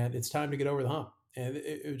 and it's time to get over the hump. And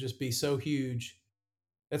it would just be so huge.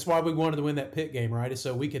 That's why we wanted to win that pit game, right?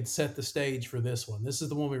 So we could set the stage for this one. This is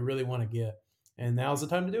the one we really want to get. And now's the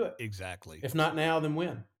time to do it. Exactly. If not now, then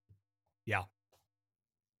when? Yeah.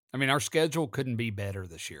 I mean, our schedule couldn't be better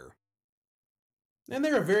this year. And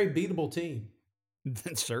they're a very beatable team.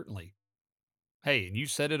 Certainly. Hey, and you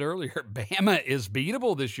said it earlier, Bama is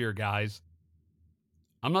beatable this year, guys.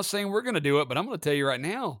 I'm not saying we're going to do it, but I'm going to tell you right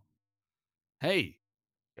now. Hey,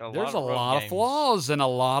 there's a lot of flaws in a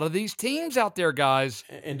lot of these teams out there, guys.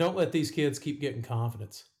 And don't let these kids keep getting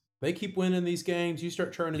confidence. They keep winning these games. You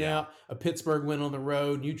start churning out a Pittsburgh win on the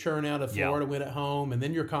road, and you churn out a Florida win at home, and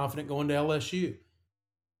then you're confident going to LSU,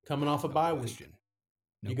 coming off a bye week.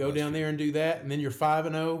 You go down there and do that, and then you're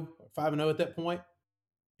 5-0 at that point,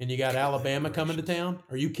 and you got Alabama coming to town.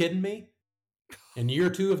 Are you kidding me? In year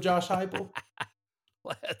 2 of Josh Heupel?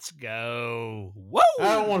 Let's go. Woo!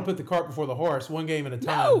 I don't want to put the cart before the horse, one game at a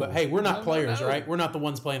time. But hey, we're not players, right? We're not the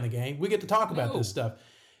ones playing the game. We get to talk about this stuff.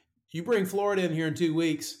 You bring Florida in here in 2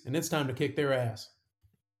 weeks, and it's time to kick their ass.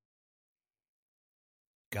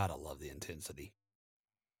 Gotta love the intensity.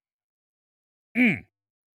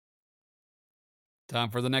 Time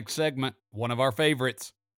for the next segment. One of our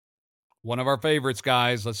favorites. One of our favorites,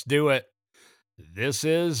 guys. Let's do it. This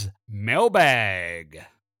is Mailbag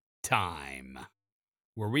time,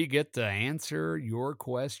 where we get to answer your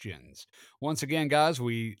questions. Once again, guys,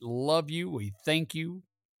 we love you. We thank you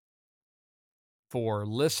for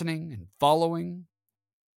listening and following.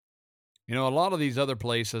 A lot of these other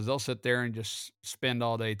places, they'll sit there and just spend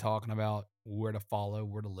all day talking about where to follow,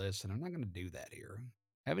 where to listen. I'm not going to do that here.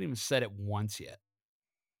 I haven't even said it once yet.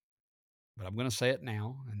 But I'm going to say it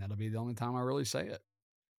now, and that'll be the only time I really say it.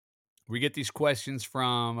 We get these questions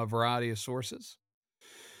from a variety of sources,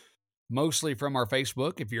 mostly from our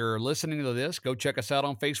Facebook. If you're listening to this, go check us out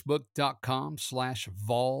on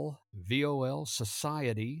facebook.com/Vol, VOL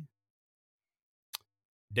Society.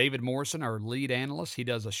 David Morrison, our lead analyst, he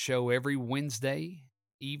does a show every Wednesday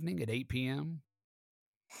evening at 8 p.m.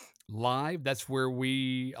 live. That's where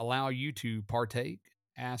we allow you to partake,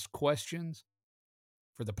 ask questions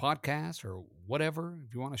for the podcast or whatever.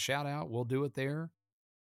 If you want to shout out, we'll do it there.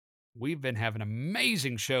 We've been having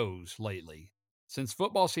amazing shows lately. Since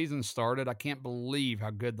football season started, I can't believe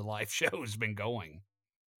how good the live show has been going.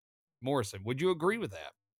 Morrison, would you agree with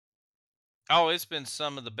that? Oh, it's been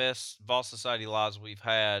some of the best Vol Society lives we've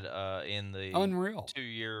had in the Unreal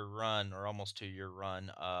 2-year run or almost 2-year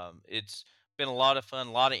run. It's been a lot of fun,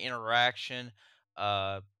 a lot of interaction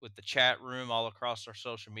with the chat room all across our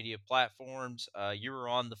social media platforms. You were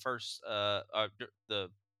on the first the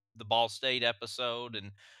Ball State episode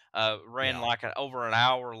and ran like over an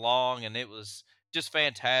hour long, and it was just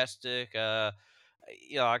fantastic.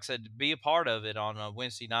 Like I said, be a part of it on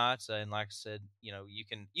Wednesday nights, and like I said, you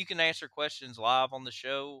can answer questions live on the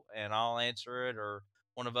show, and I'll answer it, or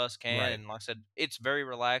one of us can. Right. And like I said, it's very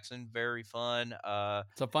relaxing, very fun.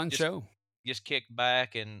 It's a fun show. Just kick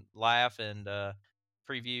back and laugh and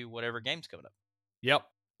preview whatever game's coming up. Yep.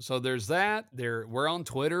 So there's that. We're on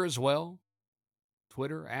Twitter as well.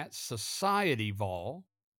 Twitter at Society Vol.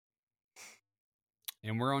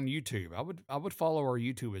 And we're on YouTube. I would follow our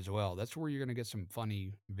YouTube as well. That's where you're going to get some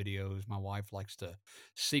funny videos. My wife likes to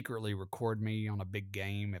secretly record me on a big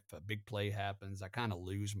game. If a big play happens, I kind of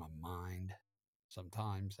lose my mind.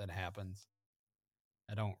 Sometimes that happens.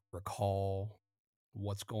 I don't recall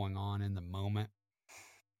what's going on in the moment.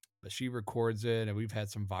 But she records it, and we've had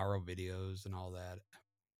some viral videos and all that.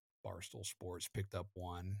 Barstool Sports picked up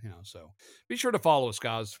one, so be sure to follow us,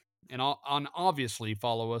 guys. And obviously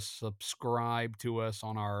follow us, subscribe to us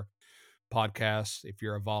on our podcast. If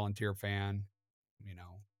you're a volunteer fan, you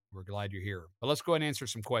know, we're glad you're here. But let's go ahead and answer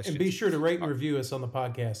some And be questions. sure to rate and review us on the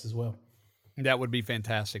podcast as well. That would be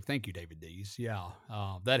fantastic. Thank you, David Dees. Yeah,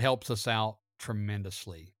 that helps us out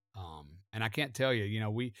tremendously. And I can't tell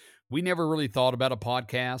you, we never really thought about a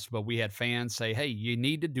podcast, but we had fans say, "Hey, you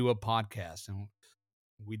need to do a podcast." And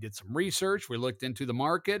we did some research. We looked into the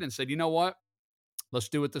market and said, "You know what? Let's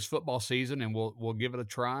do it this football season, and we'll give it a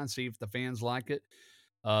try and see if the fans like it."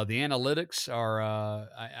 The analytics are,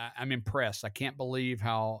 I'm impressed. I can't believe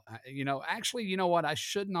how, actually, you know what? I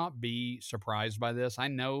should not be surprised by this. I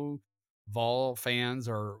know Vol fans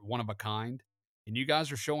are one of a kind, and you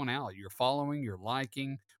guys are showing out. You're following, you're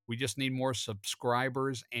liking. We just need more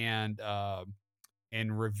subscribers and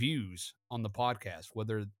reviews on the podcast,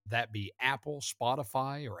 whether that be Apple,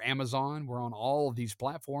 Spotify, or Amazon. We're on all of these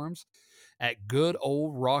platforms at Good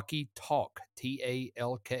Old Rocky Talk,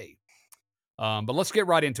 TALK. But let's get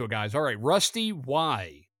right into it, guys. All right, Rusty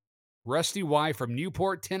Y. Rusty Y from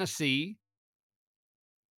Newport, Tennessee.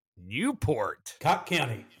 Newport. Cock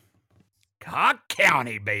County. Cock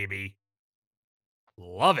County, baby.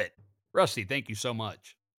 Love it. Rusty, thank you so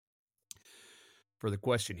much for the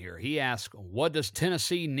question here. He asked, what does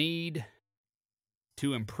Tennessee need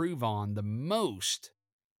to improve on the most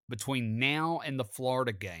between now and the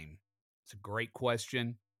Florida game? It's a great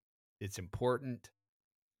question. It's important.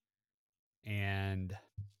 And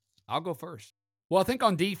I'll go first. Well, I think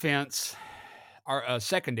on defense, our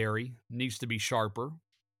secondary needs to be sharper.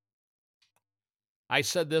 I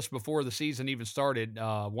said this before the season even started.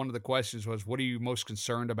 One of the questions was, what are you most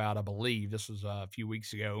concerned about? I believe this was a few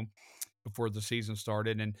weeks ago before the season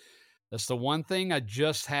started. And that's the one thing I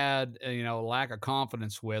just had, lack of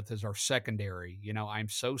confidence with is our secondary. I'm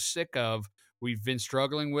so sick of, we've been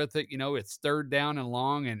struggling with it. It's third down and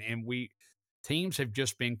long, and teams have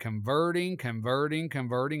just been converting,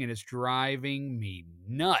 and it's driving me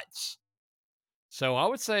nuts. So I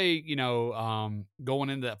would say, going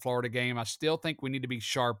into that Florida game, I still think we need to be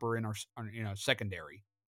sharper in our secondary.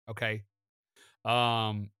 Okay.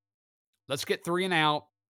 Um, let's get 3 and out,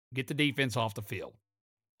 get the defense off the field.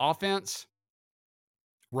 Offense,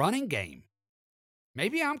 running game.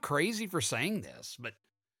 Maybe I'm crazy for saying this, but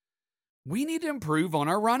we need to improve on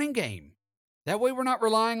our running game. That way we're not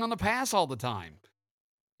relying on the pass all the time.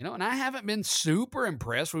 And I haven't been super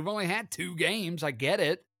impressed. We've only had 2 games. I get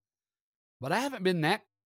it. But I haven't been that,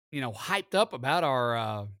 hyped up about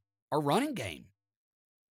our running game.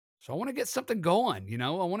 So I want to get something going, I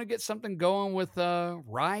want to get something going with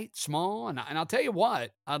Wright, Small, and I'll tell you what,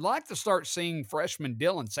 I'd like to start seeing freshman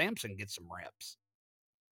Dylan Sampson get some reps.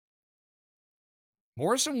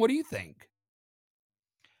 Morrison, what do you think?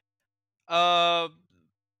 Uh,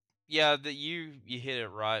 yeah, you hit it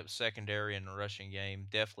right. Secondary and the rushing game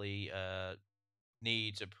definitely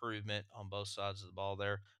needs improvement on both sides of the ball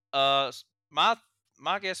there. My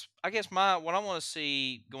I guess my what I want to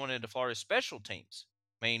see going into Florida is special teams.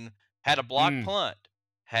 I mean, had a block Mm, punt,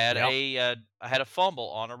 had yep. had a fumble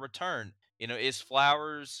on a return. Is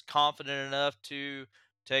Flowers confident enough to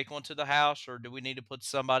take one to the house, or do we need to put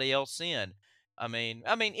somebody else in? I mean,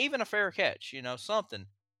 even a fair catch, something.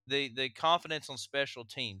 The confidence on special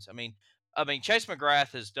teams. I mean, Chase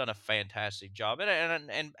McGrath has done a fantastic job,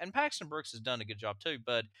 and Paxton Brooks has done a good job too.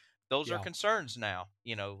 But those are Yeah. concerns now.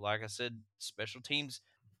 Like I said, special teams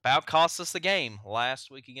about cost us the game last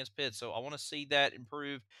week against Pitt. So I want to see that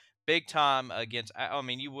improve big time against. I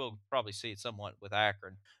mean, you will probably see it somewhat with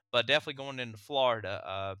Akron, but definitely going into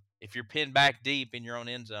Florida. If you're pinned back deep in your own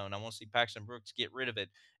end zone, I want to see Paxton Brooks get rid of it.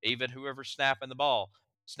 Even whoever's snapping the ball,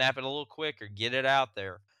 snap it a little quicker, get it out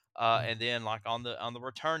there. And then like on the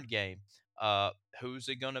return game, who's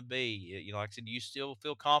it going to be? Like I said, do you still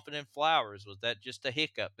feel confident in Flowers? Was that just a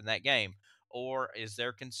hiccup in that game, or is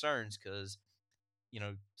there concerns? Because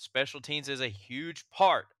special teams is a huge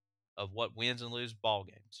part of what wins and loses ball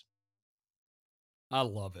games. I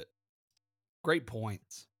love it. Great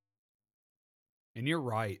points. And you're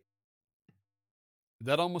right.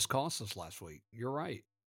 That almost cost us last week. You're right.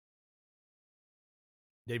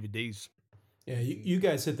 David Dees. Yeah, you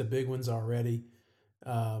guys hit the big ones already.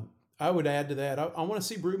 Um, I would add to that. I want to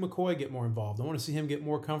see Brew McCoy get more involved. I want to see him get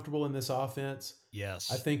more comfortable in this offense. I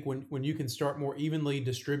Yes. think when you can start more evenly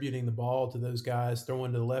distributing the ball to those guys,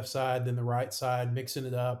 throwing to the left side, then the right side, mixing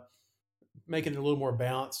it up, making it a little more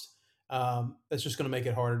balanced, that's just going to make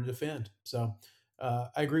it harder to defend. So I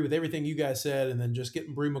agree with everything you guys said, and then just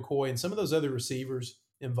getting Brew McCoy and some of those other receivers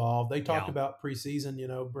involved. They talked Yeah. about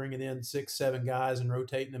preseason, bringing in 6, 7 guys and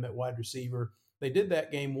rotating them at wide receiver. They did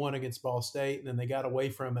that game 1 against Ball State, and then they got away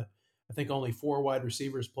from it I think only 4 wide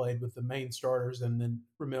receivers played with the main starters, and then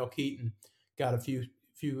Ramel Keaton got a few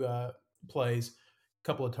plays, a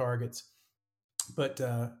couple of targets, but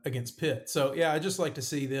against Pitt. So yeah, I just like to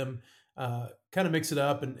see them kind of mix it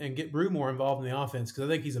up and get Brew more involved in the offense because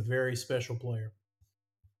I think he's a very special player.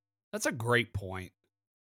 That's a great point.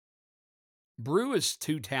 Brew is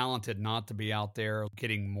too talented not to be out there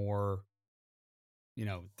getting more,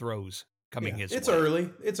 throws coming Yeah, his it's way. early.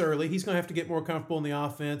 It's early. He's going to have to get more comfortable in the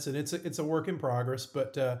offense, and it's a work in progress.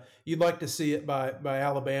 But you'd like to see it by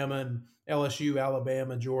Alabama and LSU,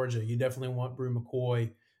 Alabama, Georgia. You definitely want Brew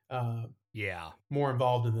McCoy uh, Yeah. more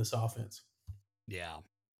involved in this offense. Yeah.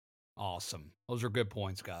 Awesome. Those are good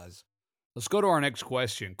points, guys. Let's go to our next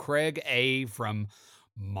question. Craig A. from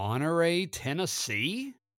Monterey,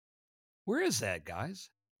 Tennessee. Where is that, guys?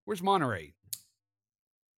 Where's Monterey?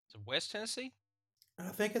 Is it West Tennessee? I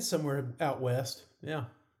think it's somewhere out west. Yeah,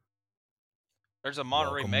 There's a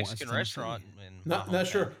Monterey Welcome, West Mexican Tennessee. restaurant in my not hometown.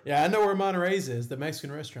 sure. Yeah, I know where Monterey's is, the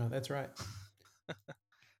Mexican restaurant. That's right.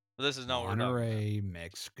 But this is not what we're talking about. Monterey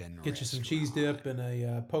Mexican Get you some cheese restaurant. dip and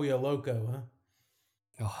a pollo loco,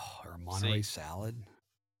 huh? Oh, or Monterey See, salad.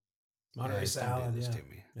 Monterey Guys, don't do salad. this Yeah, to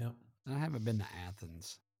me. yeah. I haven't been to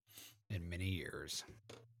Athens in many years.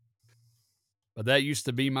 But that used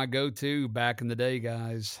to be my go-to back in the day,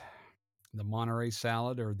 guys. The Monterey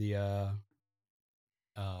salad or the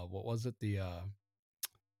what was it? The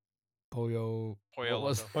pollo Pollo what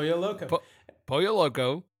was Loco. Pollo loco. po- pollo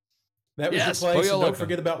loco. That was your Yes, place, pollo and don't loco.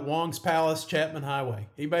 forget about Wong's Palace, Chapman Highway.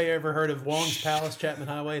 Anybody ever heard of Wong's Sh- Palace, Chapman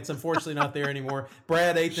Highway? It's unfortunately not there anymore.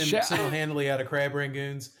 Brad ate them Shout, single-handedly out of crab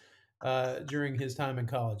rangoons during his time in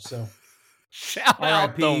college. So shout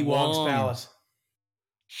out the R.I.P. Wong's Wongs. Palace.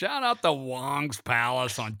 Shout out the Wong's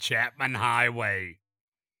Palace on Chapman Highway.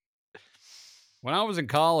 When I was in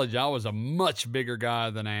college, I was a much bigger guy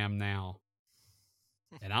than I am now.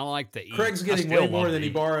 And I like to eat. Craig's I getting way still more love to than he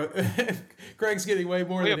eat. borrowed. Craig's getting way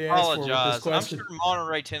more We than he asked for with this apologize. I'm question. sure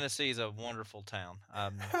Monterey, Tennessee is a wonderful town.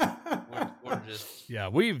 We're just Yeah,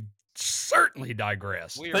 we've certainly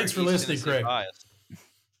digressed. we are Thanks for East listening, Tennessee Craig. biased.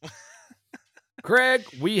 Craig,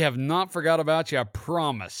 we have not forgot about you, I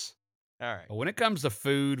promise. All right. But when it comes to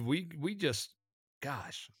food, we just,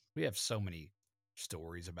 gosh, we have so many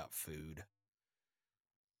stories about food.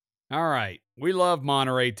 All right. We love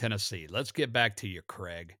Monterey, Tennessee. Let's get back to you,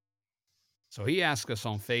 Craig. So he asked us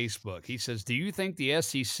on Facebook, he says, do you think the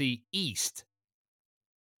SEC East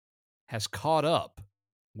has caught up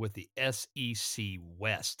with the SEC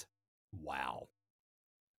West? Wow.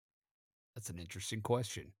 That's an interesting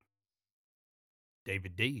question.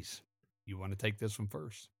 David Dees, you want to take this one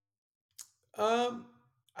first? Um,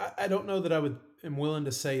 I don't know that am willing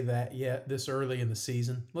to say that yet this early in the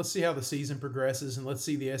season. Let's see how the season progresses, and let's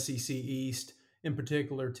see the SEC East, in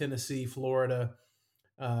particular Tennessee, Florida,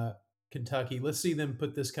 uh, Kentucky. Let's see them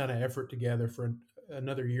put this kind of effort together for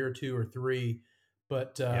another year or two or three.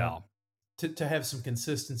 But Yeah. to have some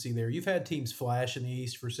consistency there. You've had teams flash in the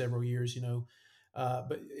East for several years,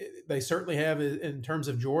 but they certainly have in terms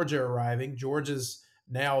of Georgia arriving. Georgia's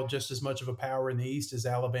now just as much of a power in the East as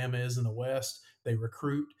Alabama is in the West. They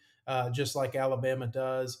recruit just like Alabama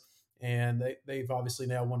does, and they've obviously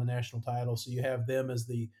now won a national title. So you have them as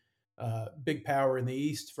the big power in the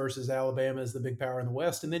East versus Alabama as the big power in the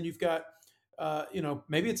West, and then you've got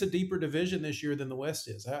maybe it's a deeper division this year than the West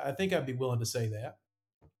is. I think I'd be willing to say that.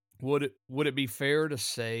 Would it be fair to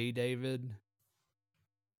say, David,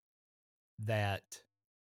 that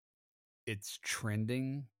it's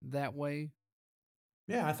trending that way?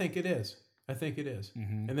 Yeah, I think it is. I think it is.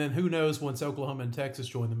 Mm-hmm. And then who knows once Oklahoma and Texas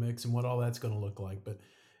join the mix and what all that's going to look like. But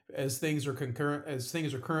as things are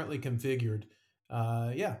currently configured,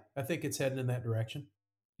 yeah, I think it's heading in that direction.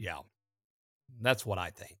 Yeah, that's what I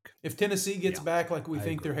think. If Tennessee gets Yeah, back like we I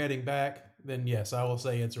think they're agree. heading back, then yes, I will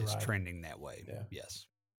say it's It's arrived. trending that way. Yeah. Yes.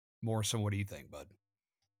 Morrison, what do you think, bud?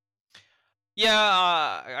 Yeah,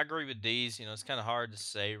 I agree with D's. It's kind of hard to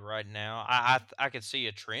say right now. I could see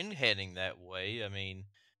a trend heading that way. I mean,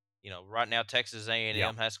 right now Texas Yeah.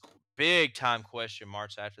 A&M has big time question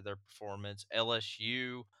marks after their performance.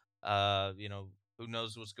 LSU, who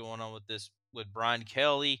knows what's going on with Brian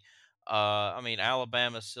Kelly. I mean,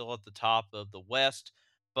 Alabama's still at the top of the West,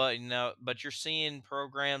 but you're seeing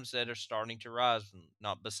programs that are starting to rise.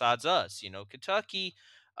 Not besides us, Kentucky.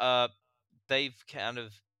 They've kind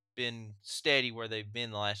of been steady where they've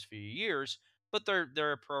been the last few years, but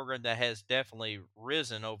they're a program that has definitely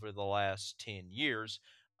risen over the last 10 years.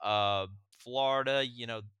 Uh, Florida,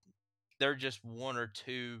 they're just one or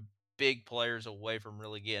two big players away from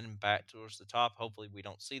really getting back towards the top. Hopefully, we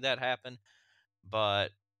don't see that happen, but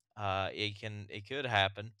it could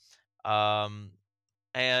happen. Um,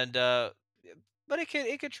 and but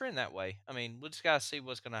it could trend that way. I mean, we just gotta see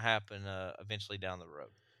what's going to happen eventually down the road.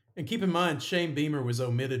 And keep in mind, Shane Beamer was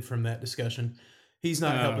omitted from that discussion. He's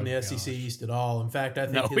not helping Oh the SEC gosh. East at all. In fact, I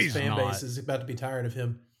think No, his he's fan base not. is about to be tired of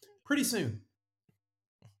him pretty soon.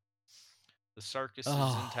 The circus is in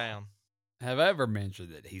Oh, town. have I ever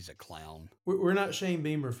mentioned that he's a clown? We're not Shane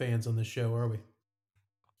Beamer fans on this show, are we?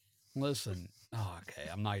 Listen. Oh, okay.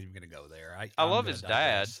 I'm not even going to go there. I I'm love going to his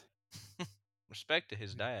dad. digress. Respect to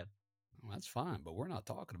his dad. Well, that's fine, but we're not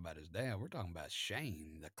talking about his dad. We're talking about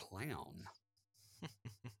Shane the clown.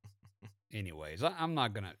 Anyways, I'm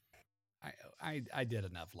not gonna. I did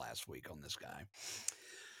enough last week on this guy.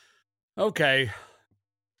 Okay,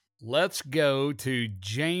 let's go to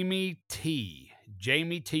Jamie T.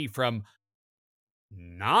 Jamie T. from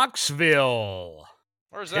Knoxville,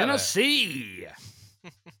 Where's that at? Tennessee.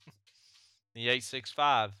 The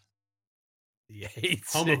 865. The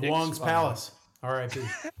Home of Wong's 865. Palace. R.I.P.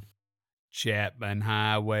 Chapman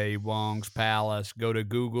Highway, Wong's Palace. Go to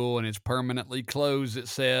Google and it's permanently closed, it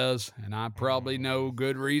says. And I probably know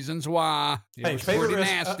good reasons why. It was pretty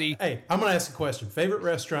nasty. Hey, I'm going to ask a question. Favorite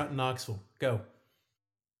restaurant in Knoxville? Go.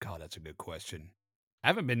 God, that's a good question. I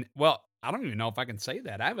haven't been, well, I don't even know if I can say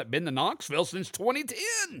that. I haven't been to Knoxville since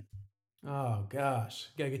 2010. Oh, gosh.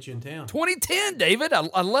 Got to get you in town. 2010, David.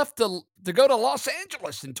 I left to go to Los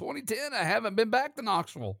Angeles in 2010. I haven't been back to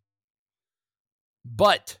Knoxville.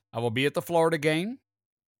 But I will be at the Florida game,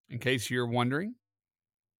 in case you're wondering,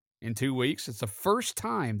 in 2 weeks. It's the first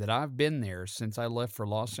time that I've been there since I left for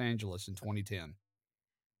Los Angeles in 2010.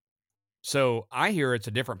 So I hear it's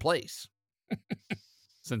a different place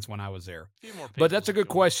since when I was there. But that's a good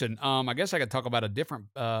question. I guess I could talk about a different,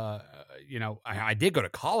 I did go to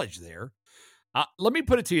college there. Let me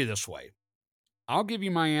put it to you this way. I'll give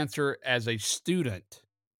you my answer as a student,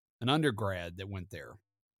 an undergrad that went there.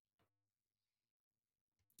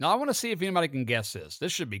 Now I want to see if anybody can guess this.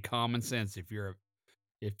 This should be common sense if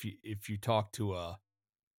you talk to a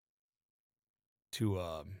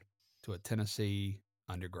Tennessee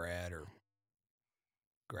undergrad or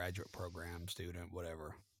graduate program student,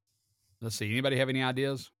 whatever. Let's see. Anybody have any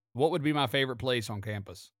ideas? What would be my favorite place on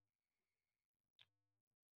campus?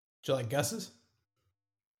 Do you like Gus's?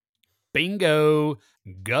 Bingo.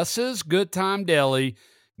 Gus's Good Time Deli.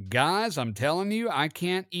 Guys, I'm telling you, I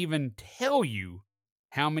can't even tell you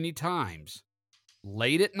how many times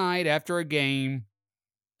late at night after a game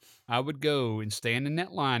I would go and stand in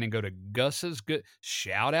that line and go to Gus's Good.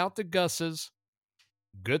 Shout out to Gus's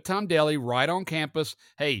Good Time Deli right on campus.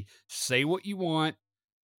 Hey, say what you want.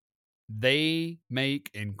 They make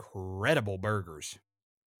incredible burgers.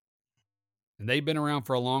 And they've been around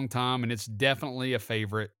for a long time, and it's definitely a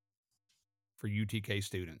favorite for UTK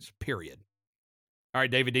students, period. All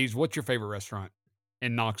right, David Dees, what's your favorite restaurant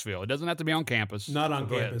in Knoxville? It doesn't have to be on campus. Not on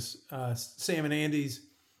campus. Sam and Andy's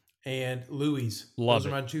and Louie's. Love those it.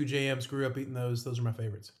 are my two jams. Grew up eating those. Those are my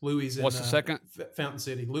favorites. Louie's in What's the second? Fountain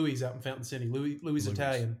City. Louie's out in Fountain City. Louie's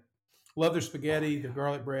Italian. Love their spaghetti, their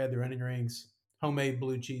garlic bread, their onion rings, homemade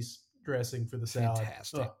blue cheese dressing for the salad.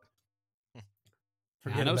 Fantastic.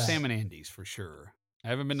 Forget I know about Sam it. and Andy's for sure. I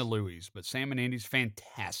haven't been to Louie's, but Sam and Andy's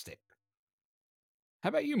fantastic. How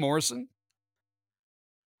about you, Morrison?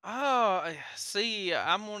 Oh, see,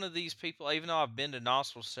 I'm one of these people. Even though I've been to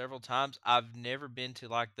Knoxville several times, I've never been to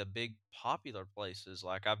like the big popular places.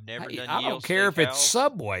 Like I've never Hey, done I Yale don't care if it's Steakhouse.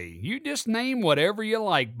 Subway. You just name whatever you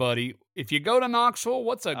like, buddy. If you go to Knoxville,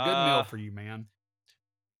 what's a good meal Uh, for you, man?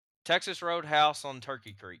 Texas Roadhouse on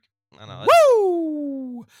Turkey Creek. I know.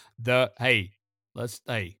 Woo! Hey,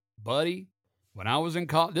 buddy, when I was in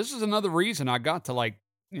college, this is another reason I got to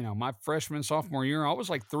my freshman, sophomore year, I was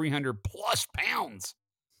like 300 plus pounds.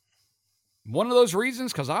 One of those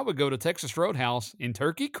reasons, because I would go to Texas Roadhouse in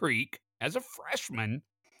Turkey Creek as a freshman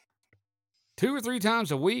 2 or 3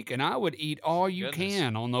 times a week, and I would eat all you Goodness.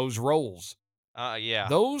 can on those rolls. Yeah.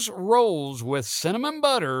 Those rolls with cinnamon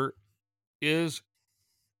butter is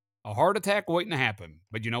a heart attack waiting to happen.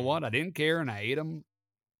 But you know what? I didn't care, and I ate them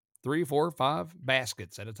 3, 4, 5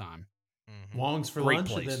 baskets at a time. Mhm. Wong's for Great lunch,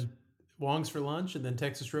 place. and then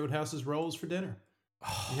Texas Roadhouse's rolls for dinner.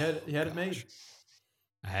 Oh, You had it made.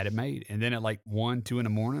 I had it made. And then at like 1, 2 in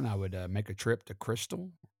the morning, I would make a trip to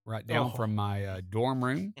Crystal right down from my dorm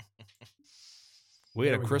room. We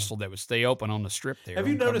had a Crystal that would stay open on the strip there. Have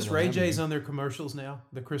you on noticed Ray Cumberland J's Avenue. on their commercials now?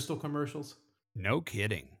 The Crystal commercials? No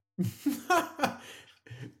kidding.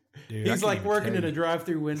 Dude, He's like working in a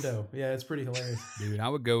drive-through window. Yeah, it's pretty hilarious. Dude, I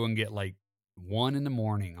would go and get like 1 in the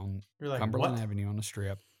morning on You're like, Cumberland what? Avenue on the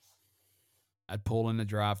strip. I'd pull in the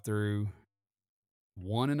drive-through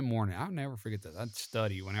 1 in the morning. I'll never forget that. I'd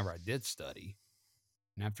study whenever I did study.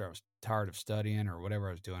 And after I was tired of studying or whatever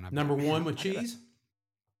I was doing, I'd be Number like, man, one with cheese?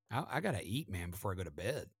 I gotta eat, man, before I go to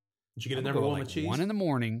bed. Did you get I a would number go at one like with 1 cheese? in the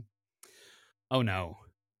morning. Oh, no.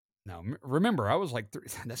 No. Remember, I was like,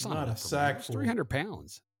 that's not Not a enough for me. It's sackful. 300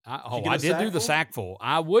 pounds. Did you get I a did do the sackful? sackful.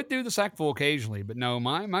 I would do the sackful occasionally, but no,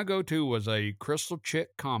 my go-to was a Crystal Chick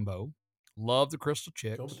combo. Love the Crystal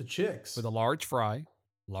Go with Chicks the chicks. with a large fry,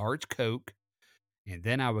 large Coke, and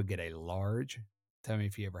then I would get a large, tell me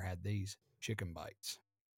if you ever had these, chicken bites.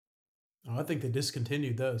 Oh, I think they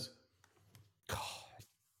discontinued those. God,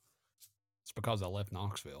 it's because I left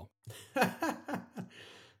Knoxville. Hey,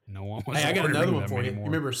 No one was I got another ordering one them for you. You anymore.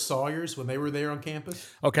 remember Sawyer's when they were there on campus?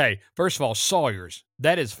 Okay, first of all, Sawyer's.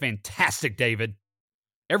 That is fantastic, David.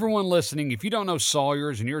 Everyone listening, if you don't know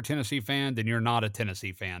Sawyer's and you're a Tennessee fan, then you're not a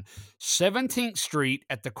Tennessee fan. 17th Street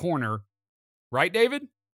at the corner, right, David?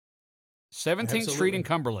 17th Street in Absolutely.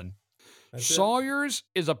 Cumberland. That's it. Sawyer's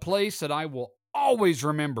is a place that I will always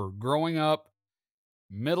remember growing up,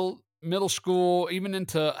 middle school, even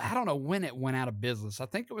into I don't know when it went out of business. I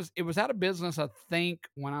think it was out of business. I think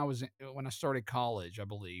when I started college, I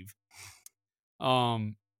believe. But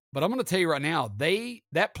I'm going to tell you right now,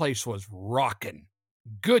 that place was rocking.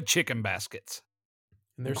 Good chicken baskets.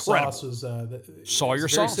 And their Incredible. sauce was Sawyer very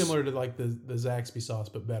sauce. similar to like the Zaxby sauce,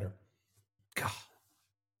 but better. God,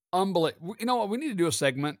 unbelievable. You know what? We need to do a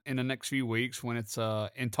segment in the next few weeks when it's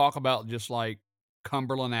and talk about just like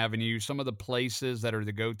Cumberland Avenue, some of the places that are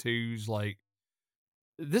the go-tos. Like,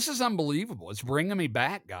 this is unbelievable. It's bringing me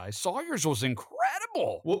back, guys. Sawyer's was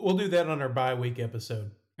incredible. We'll do that on our bye-week episode.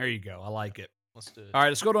 There you go. I like it. Let's do it. All right,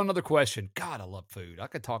 let's go to another question. God, I love food. I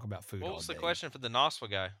could talk about food What all was day. the question for the Knoxville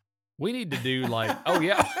guy? We need to do like, oh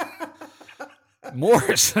yeah,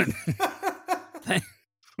 Morrison.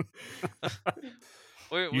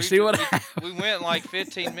 You see what we went like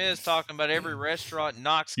 15 minutes talking about every restaurant in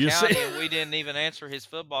Knox You County, see- and we didn't even answer his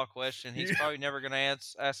football question. He's probably never going to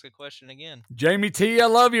ask a question again. Jamie T, I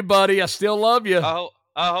love you, buddy. I still love you.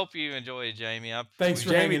 I hope you enjoy it, Jamie. Thanks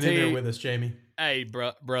for Jamie hanging in there T. with us, Jamie. Hey,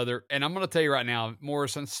 brother. And I'm going to tell you right now,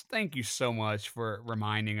 Morrison, thank you so much for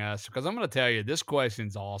reminding us because I'm going to tell you this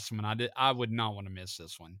question's awesome, and I would not want to miss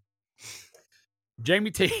this one.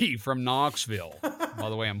 Jamie T from Knoxville. By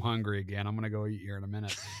the way, I'm hungry again. I'm going to go eat here in a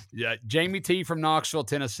minute. Yeah, Jamie T from Knoxville,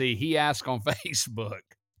 Tennessee. He asked on Facebook,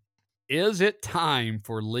 is it time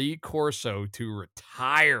for Lee Corso to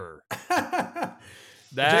retire?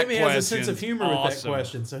 Jamie has a sense of humor with that awesome.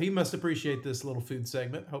 question, so he must appreciate this little food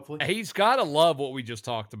segment, hopefully. He's got to love what we just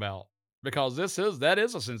talked about because that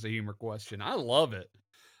is a sense of humor question. I love it.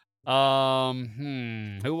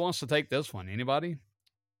 Who wants to take this one? Anybody?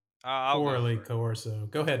 Poor Lee Corso.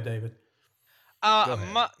 Go ahead, David. Go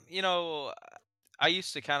ahead. I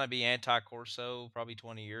used to kind of be anti-Corso probably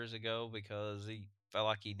 20 years ago because he felt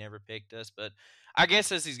like he never picked us. But I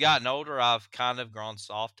guess as he's gotten older, I've kind of grown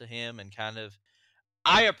soft to him and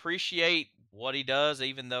I appreciate what he does,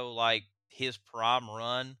 even though like his prime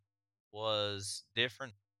run was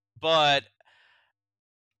different. But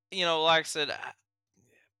like I said,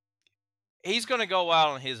 he's going to go out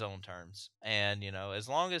on his own terms, and as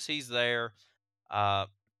long as he's there, yeah,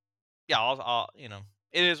 I'll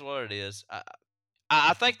it is what it is.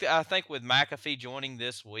 I think with McAfee joining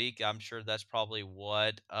this week, I'm sure that's probably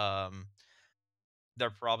what they're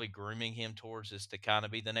probably grooming him towards is to kind of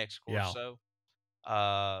be the next Corso.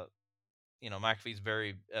 Yeah. McAfee's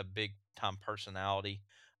a big time personality.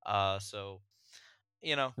 So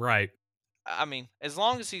right. I mean, as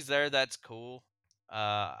long as he's there, that's cool. Like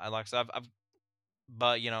I said,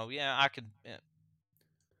 but yeah, I could.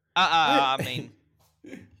 I mean,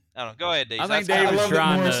 I don't know. Go ahead, Dave. I think I David's love that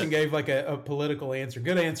trying Morrison to. gave like a political answer.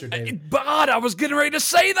 Good answer, David. But I was getting ready to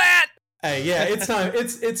say that. Hey, yeah, it's time.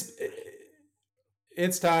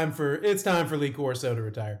 It's time for Lee Corso to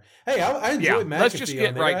retire. Hey, I enjoyed McAfee. Let's just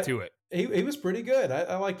get right to it. He was pretty good.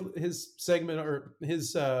 I liked his segment or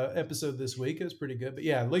his episode this week. It was pretty good. But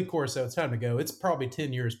yeah, Lee Corso, it's time to go. It's probably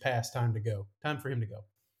 10 years past time to go. Time for him to go.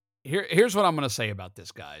 Here's what I'm going to say about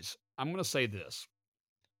this, guys. I'm going to say this.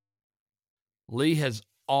 Lee has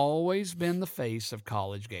always been the face of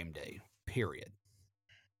College Game Day, period.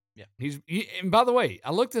 Yeah. And by the way,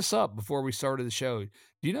 I looked this up before we started the show.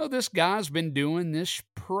 Do you know this guy's been doing this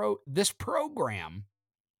program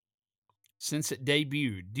since it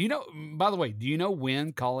debuted? Do you know, by the way, do you know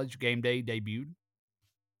when College Game Day debuted?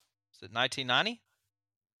 Is it 1990?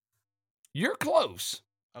 You're close.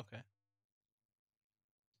 Okay.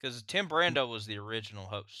 Because Tim Brando was the original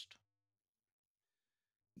host.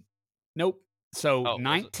 Nope. So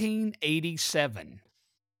 1987.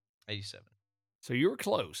 87. So you were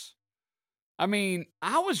close. I mean,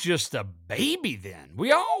 I was just a baby then.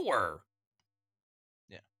 We all were.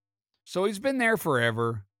 So he's been there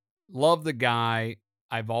forever. Love the guy.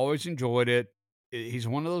 I've always enjoyed it. He's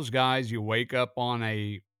one of those guys you wake up on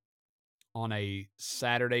a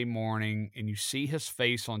Saturday morning and you see his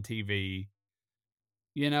face on TV.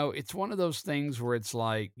 You know, it's one of those things where it's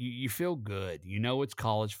like you feel good. You know it's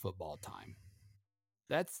college football time.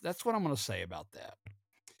 That's what I'm going to say about that.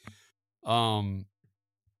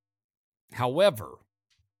 However,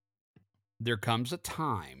 there comes a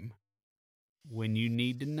time when you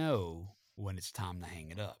need to know when it's time to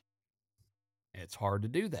hang it up. It's hard to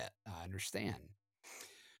do that. I understand.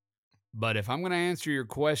 But if I'm going to answer your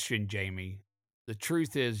question, Jamie, the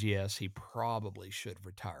truth is yes, he probably should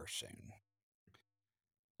retire soon.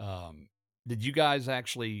 Did you guys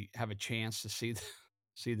actually have a chance to see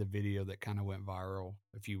see the video that kind of went viral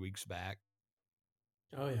a few weeks back?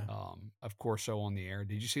 Oh yeah, Of course, so on the air.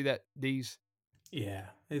 Did you see that, Dees? yeah.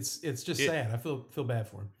 It's just It sad. I feel bad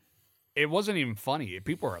for him. it wasn't even funny.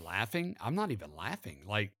 People are laughing. I'm not even laughing.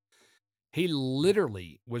 Like he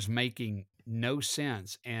literally was making no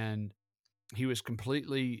sense, and he was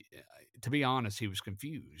completely. To be honest, he was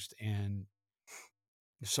confused, and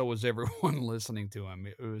so was everyone listening to him.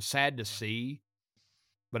 It was sad to see,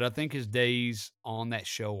 but I think his days on that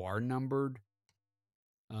show are numbered.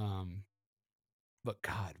 Um, but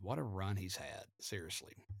God, what a run he's had.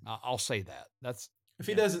 Seriously, I'll say that. That's If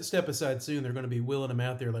he you know, doesn't step aside soon, they're going to be wheeling him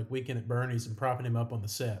out there like Weekend at Bernie's and propping him up on the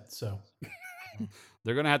set. So,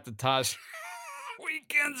 they're gonna have to toss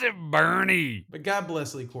weekends at Bernie. but God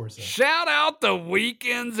bless Lee Corso. Shout out the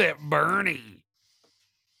weekends at Bernie.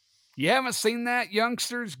 You haven't seen that,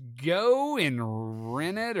 youngsters? Go and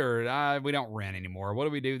rent it, or we don't rent anymore. What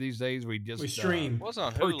do we do these days? We We just stream. What's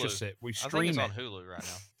on Hulu? purchase it. We I think it's stream on it. Hulu right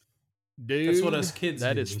now. That's what Dude, us kids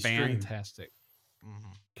that do. is We stream. fantastic. Hmm.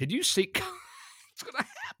 Could you see what's going to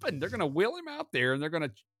happen? They're going to wheel him out there and they're going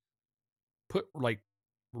to put like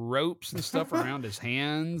ropes and stuff around his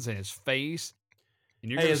hands and his face.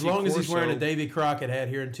 And you're Hey, going to as see long as he's wearing a Corso. Davy Crockett hat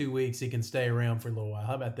here in 2 weeks, he can stay around for a little while.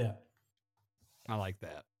 How about that? I like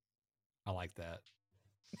that. I like that.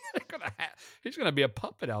 He's going to be a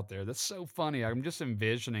puppet out there. That's so funny. I'm just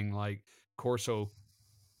envisioning like Corso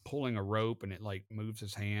pulling a rope and it like moves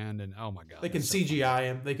his hand. And oh my God. They can That's so funny. CGI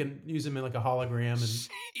him. They can use him in like a hologram. And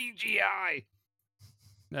CGI.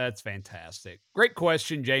 That's fantastic. Great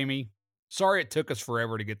question, Jamie. Sorry it took us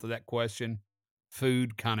forever to get to that question.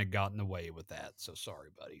 Food kind of got in the way with that. So sorry,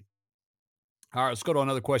 buddy. All right, let's go to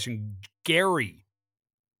another question. Gary.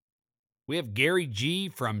 We have Gary G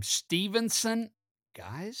from Stevenson.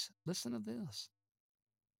 Guys, listen to this.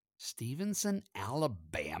 Stevenson,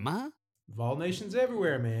 Alabama? Vol Nation's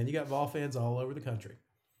everywhere, man. You got Vol fans all over the country.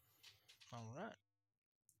 All right.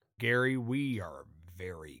 Gary, we are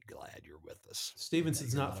very glad you're with us.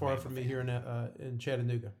 Stevenson's You're an not far Alabama from me fan. here in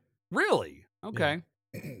Chattanooga. Really? Okay.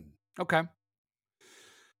 Okay.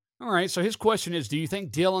 All right. So his question is, do you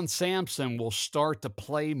think Dylan Sampson will start to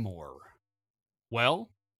play more? Well,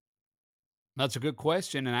 that's a good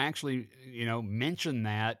question. And I actually, mentioned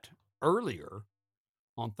that earlier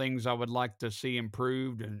on things I would like to see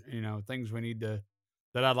improved and, things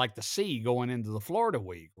that I'd like to see going into the Florida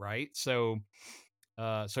week. Right. So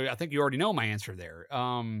I think you already know my answer there.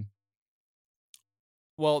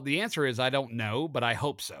 Well, the answer is I don't know, but I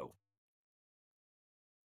hope so.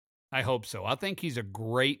 I hope so. I think he's a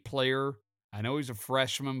great player. I know he's a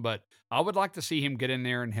freshman, but I would like to see him get in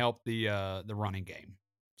there and help the running game.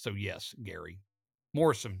 So yes, Gary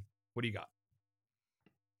Morrison, what do you got?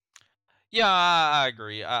 Yeah, I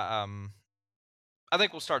agree. I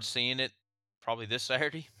think we'll start seeing it probably this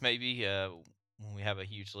Saturday, maybe when we have a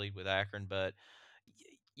huge lead with Akron. But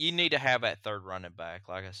you need to have that third running back.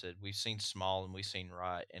 Like I said, we've seen Small and we've seen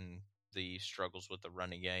Wright and the struggles with the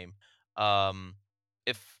running game. Um,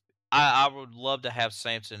 if I would love to have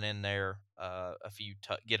Sampson in there,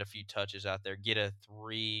 get a few touches out there, get a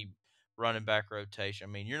three running back rotation.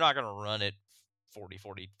 I mean, you're not going to run it 40,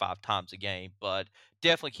 45 times a game, but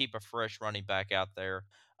definitely keep a fresh running back out there.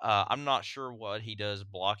 I'm not sure what he does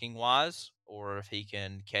blocking wise or if he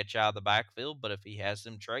can catch out of the backfield, but if he has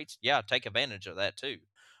them traits, yeah, take advantage of that too.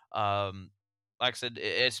 Um, like I said,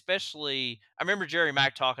 especially, I remember Jerry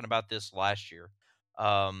Mack talking about this last year.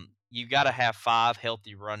 You got to have five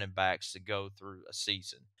healthy running backs to go through a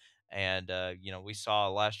season. And, we saw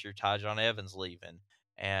last year Tyjon Evans leaving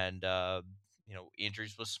and,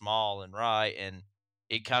 injuries was Small and right. And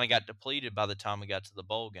it kind of got depleted by the time we got to the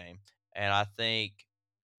bowl game. And I think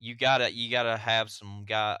you gotta have some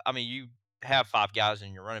guy. I mean, you have five guys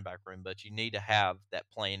in your running back room, but you need to have that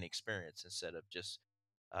playing experience instead of just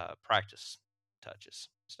practice touches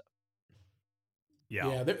stuff.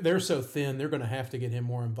 Yeah. Yeah, they're so thin. They're going to have to get him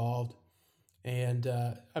more involved. And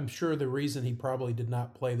I'm sure the reason he probably did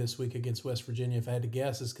not play this week against West Virginia, if I had to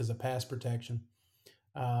guess, is because of pass protection,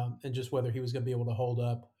 and just whether he was going to be able to hold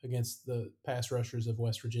up against the pass rushers of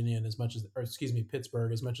West Virginia and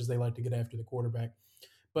Pittsburgh, as much as they like to get after the quarterback.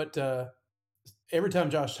 But every time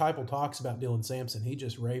Josh Heupel talks about Dylan Sampson, he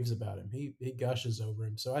just raves about him. He gushes over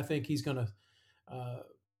him. So I think he's going to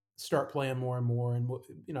start playing more and more. And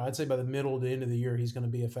I'd say by the middle to end of the year, he's going to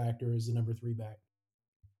be a factor as the number 3 back.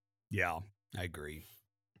 Yeah, I agree.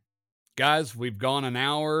 Guys, we've gone an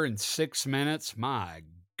hour and 6 minutes. My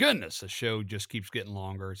goodness, the show just keeps getting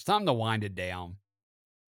longer. It's time to wind it down.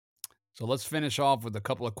 So let's finish off with a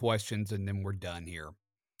couple of questions and then we're done here.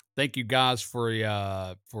 Thank you guys for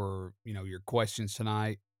your questions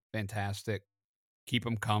tonight. Fantastic. Keep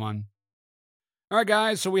them coming. All right,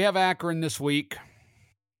 guys. So we have Akron this week.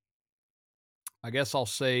 I guess I'll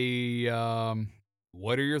say,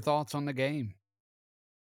 what are your thoughts on the game?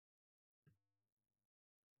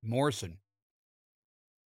 Morrison.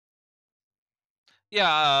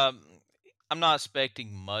 Yeah, I'm not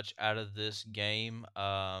expecting much out of this game.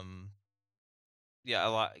 Yeah,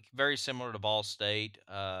 like very similar to Ball State.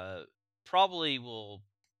 Probably will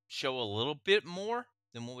show a little bit more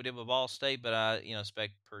than what we did with Ball State, but I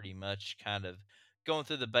expect pretty much kind of going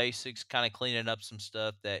through the basics, kind of cleaning up some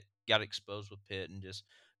stuff that got exposed with Pitt, and just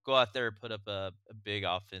go out there and put up a big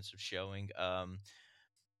offensive showing.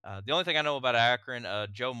 The only thing I know about Akron,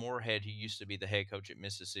 Joe Moorhead, who used to be the head coach at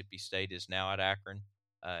Mississippi State, is now at Akron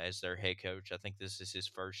as their head coach. I think this is his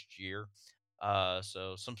first year.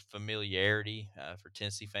 So some familiarity for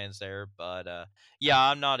Tennessee fans there. But yeah,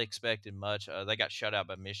 I'm not expecting much. They got shut out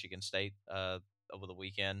by Michigan State over the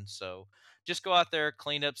weekend. So just go out there,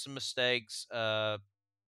 clean up some mistakes,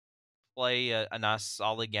 play a nice,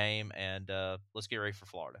 solid game, and let's get ready for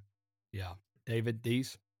Florida. Yeah. David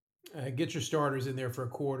Dees. Get your starters in there for a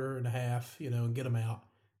quarter and a half, and get them out.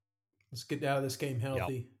 Let's get out of this game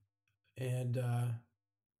healthy. Yep. And,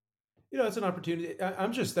 it's an opportunity.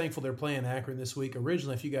 I'm just thankful they're playing Akron this week.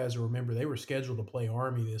 Originally, if you guys remember, they were scheduled to play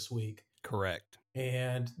Army this week. Correct.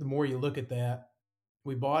 And the more you look at that,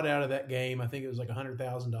 we bought out of that game. I think it was like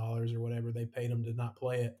 $100,000 or whatever they paid them to not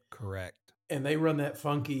play it. Correct. And they run that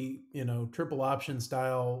funky, triple option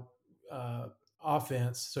style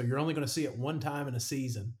offense. So you're only going to see it one time in a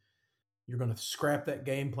season. You're going to scrap that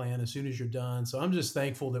game plan as soon as you're done. So I'm just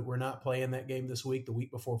thankful that we're not playing that game this week, the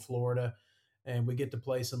week before Florida, and we get to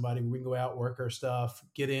play somebody. We can go out, work our stuff,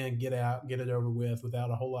 get in, get out, get it over with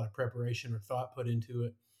without a whole lot of preparation or thought put into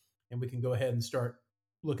it. And we can go ahead and start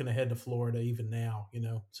looking ahead to Florida even now,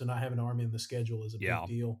 So not having Army in the schedule is a big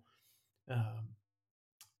deal.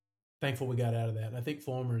 Thankful we got out of that. And I think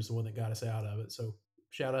Fulmer is the one that got us out of it. So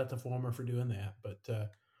shout out to Fulmer for doing that.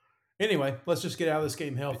 But anyway, let's just get out of this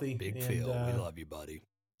game healthy. Big Phil, we love you, buddy.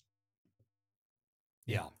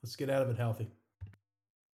 Yeah. Let's get out of it healthy.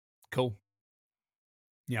 Cool.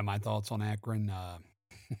 Yeah, my thoughts on Akron.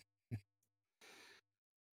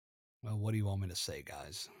 Well, what do you want me to say,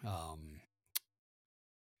 guys?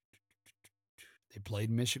 They played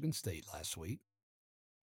Michigan State last week.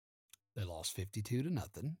 They lost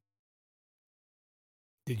 52-0.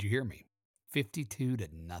 Did you hear me?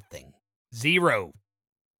 52-0. 0.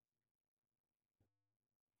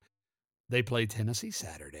 They play Tennessee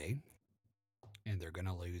Saturday, and they're going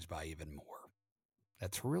to lose by even more.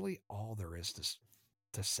 That's really all there is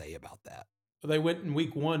to say about that. They went in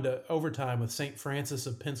week 1 to overtime with St. Francis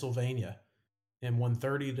of Pennsylvania and won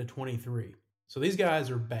 30-23. So these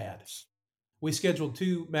guys are bad. We scheduled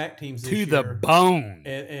 2 MAC teams this year. To the bone.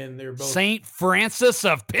 And they're both St. Francis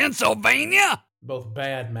of Pennsylvania? Both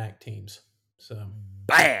bad MAC teams. So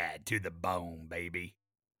bad to the bone, baby.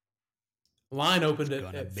 Line opened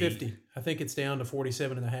at 50. I think it's down to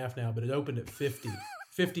 47.5 now, but it opened at 50.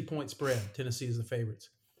 50-point spread. Tennessee is the favorites.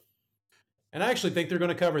 And I actually think they're going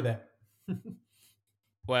to cover that.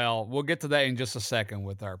 Well, we'll get to that in just a second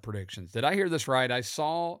with our predictions. Did I hear this right?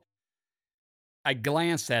 I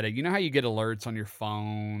glanced at it. You know how you get alerts on your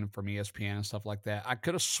phone from ESPN and stuff like that? I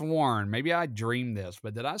could have sworn, maybe I dreamed this,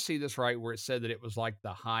 but did I see this right where it said that it was like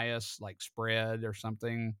the highest spread or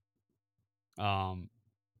something? For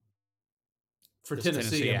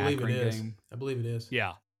Tennessee, I believe it is. Game? I believe it is.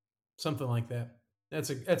 Yeah. Something like that. That's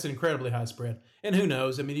an incredibly high spread. And who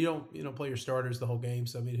knows? I mean, you don't play your starters the whole game,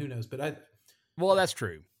 so I mean, who knows? But that's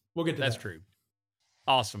true. We'll get to that. That's true.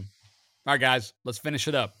 Awesome. All right, guys, let's finish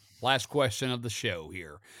it up. Last question of the show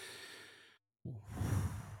here. It's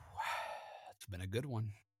been a good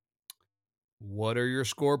one. What are your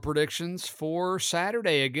score predictions for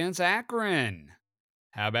Saturday against Akron?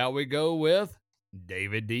 How about we go with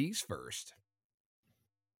David Dees first?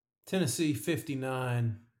 Tennessee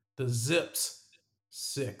 59, The Zips,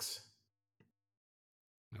 6.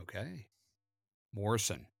 Okay.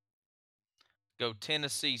 Morrison. Go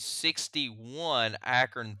Tennessee 61,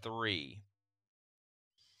 Akron 3.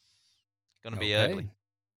 Going to be ugly. Okay.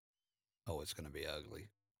 Oh, it's going to be ugly.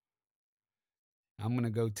 I'm going to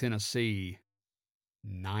go Tennessee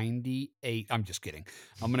 98. I'm just kidding.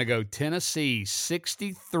 I'm going to go Tennessee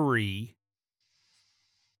 63,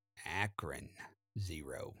 Akron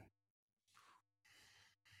 0.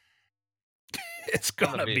 It's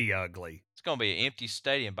going to be ugly. It's going to be an empty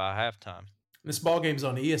stadium by halftime. This ball game's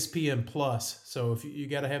on ESPN Plus, so if you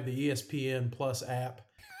got to have the ESPN Plus app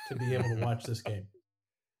to be able to watch this game.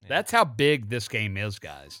 Yeah. That's how big this game is,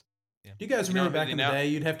 guys. Yeah. Do you guys remember back in the day,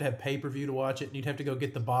 you'd have to have pay-per-view to watch it, and you'd have to go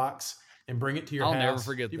get the box and bring it to your house? I'll never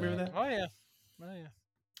forget that. Do you remember that? Oh, yeah. Oh, yeah.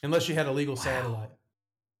 Unless you had a legal satellite.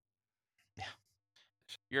 Yeah.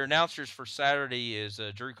 Your announcers for Saturday is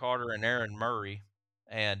Drew Carter and Aaron Murray.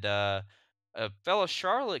 And a fellow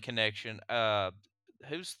Charlotte connection,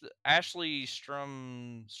 who's Ashley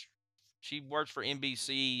Strum. She works for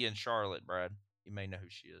NBC in Charlotte, Brad. You may know who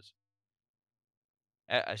she is.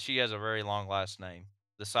 She has a very long last name.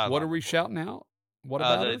 The sideline. What are we shouting out? What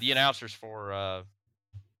about her? The announcers for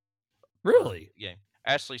really? Yeah,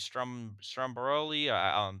 Ashley Strombaroli.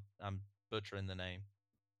 I'm butchering the name.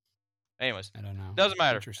 Anyways, I don't know. Doesn't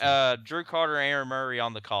matter. Drew Carter and Aaron Murray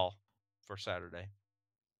on the call for Saturday.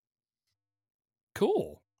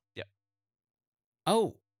 Cool. Yep.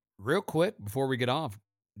 Oh, real quick before we get off,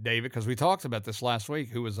 David, because we talked about this last week.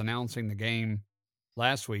 Who was announcing the game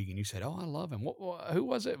last week? And you said, "Oh, I love him." Who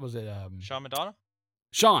was it? Was it Sean Madonna?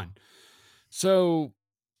 Sean. So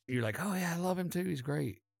you're like, "Oh yeah, I love him too. He's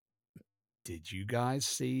great." Did you guys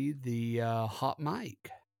see the hot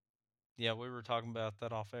mic? Yeah, we were talking about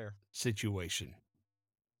that off air situation.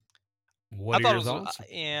 What are your thoughts?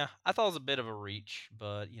 I thought it was a bit of a reach,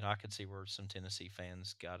 but I could see where some Tennessee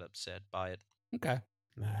fans got upset by it. Okay.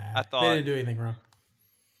 Nah, they didn't do anything wrong.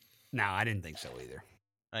 No, I didn't think so either.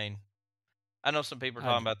 I mean, I know some people are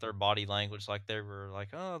talking about their body language, like they were like,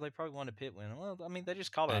 "Oh, they probably wanted Pitt win." Well, I mean, they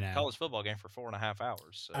just called a college football game for 4.5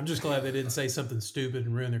 hours. So. I'm just glad they didn't say something stupid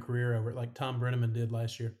and ruin their career over it, like Tom Brenneman did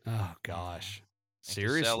last year. Oh gosh,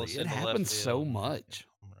 seriously, it happens so much.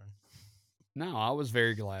 No, I was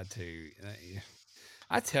very glad to.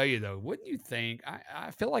 I tell you though, wouldn't you think?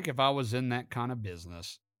 I feel like if I was in that kind of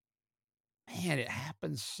business, man, it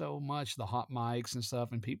happens so much. The hot mics and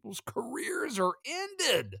stuff, and people's careers are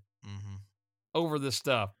ended over this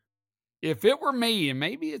stuff. If it were me, and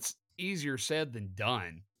maybe it's easier said than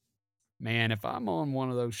done, man, if I'm on one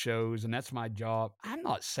of those shows and that's my job, I'm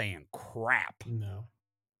not saying crap. No.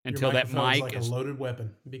 Until that mic is like a loaded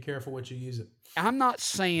weapon. Be careful what you use it. I'm not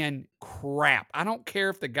saying crap. I don't care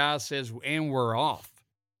if the guy says, "And we're off."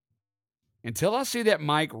 Until I see that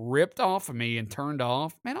mic ripped off of me and turned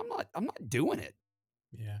off, man, I'm not doing it.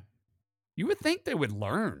 Yeah. You would think they would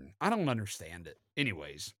learn. I don't understand it.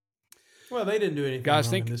 Anyways. Well, they didn't do anything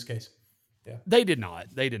wrong in this case. Yeah. They did not.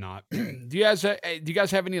 They did not. Do you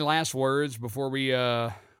guys have any last words before we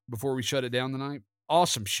shut it down tonight?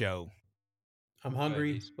 Awesome show. I'm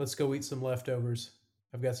hungry. Let's go eat some leftovers.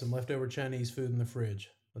 I've got some leftover Chinese food in the fridge.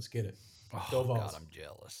 Let's get it. Go Vols. God, I'm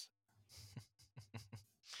jealous.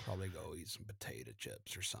 Probably go eat some potato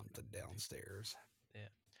chips or something downstairs.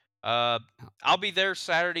 Yeah. I'll be there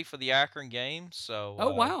Saturday for the Akron game. So.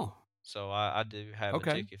 Oh wow. So I do have a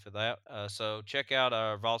ticket for that. So check out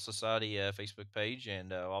our Vols Society Facebook page,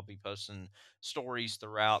 and I'll be posting stories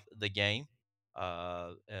throughout the game.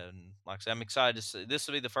 And like I said, I'm excited to see. This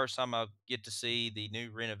will be the first time I get to see the new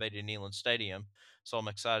renovated Neyland Stadium, so I'm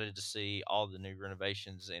excited to see all the new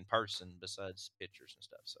renovations in person besides pictures and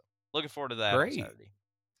stuff. So looking forward to that on Saturday.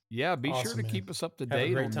 Yeah, be sure to keep us up to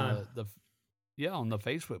date on on the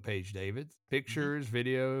Facebook page, David. Pictures,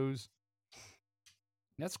 videos.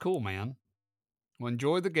 That's cool, man. Well,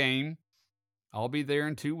 enjoy the game. I'll be there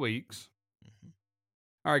in 2 weeks.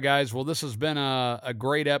 All right, guys. Well, this has been a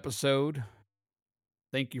great episode.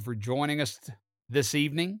 Thank you for joining us this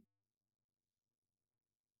evening.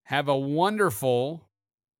 Have a wonderful,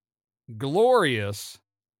 glorious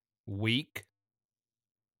week.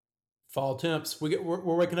 Fall temps. We're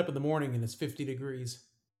waking up in the morning and it's 50 degrees.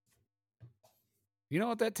 You know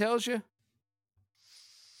what that tells you?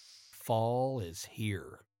 Fall is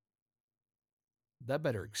here. That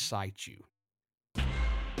better excite you.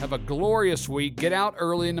 Have a glorious week. Get out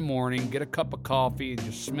early in the morning, get a cup of coffee, and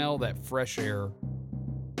just smell that fresh air.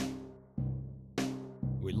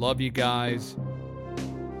 We love you guys.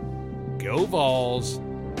 Go Vols.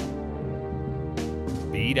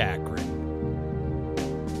 Beat Akron.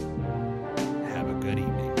 Have a good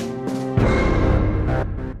evening.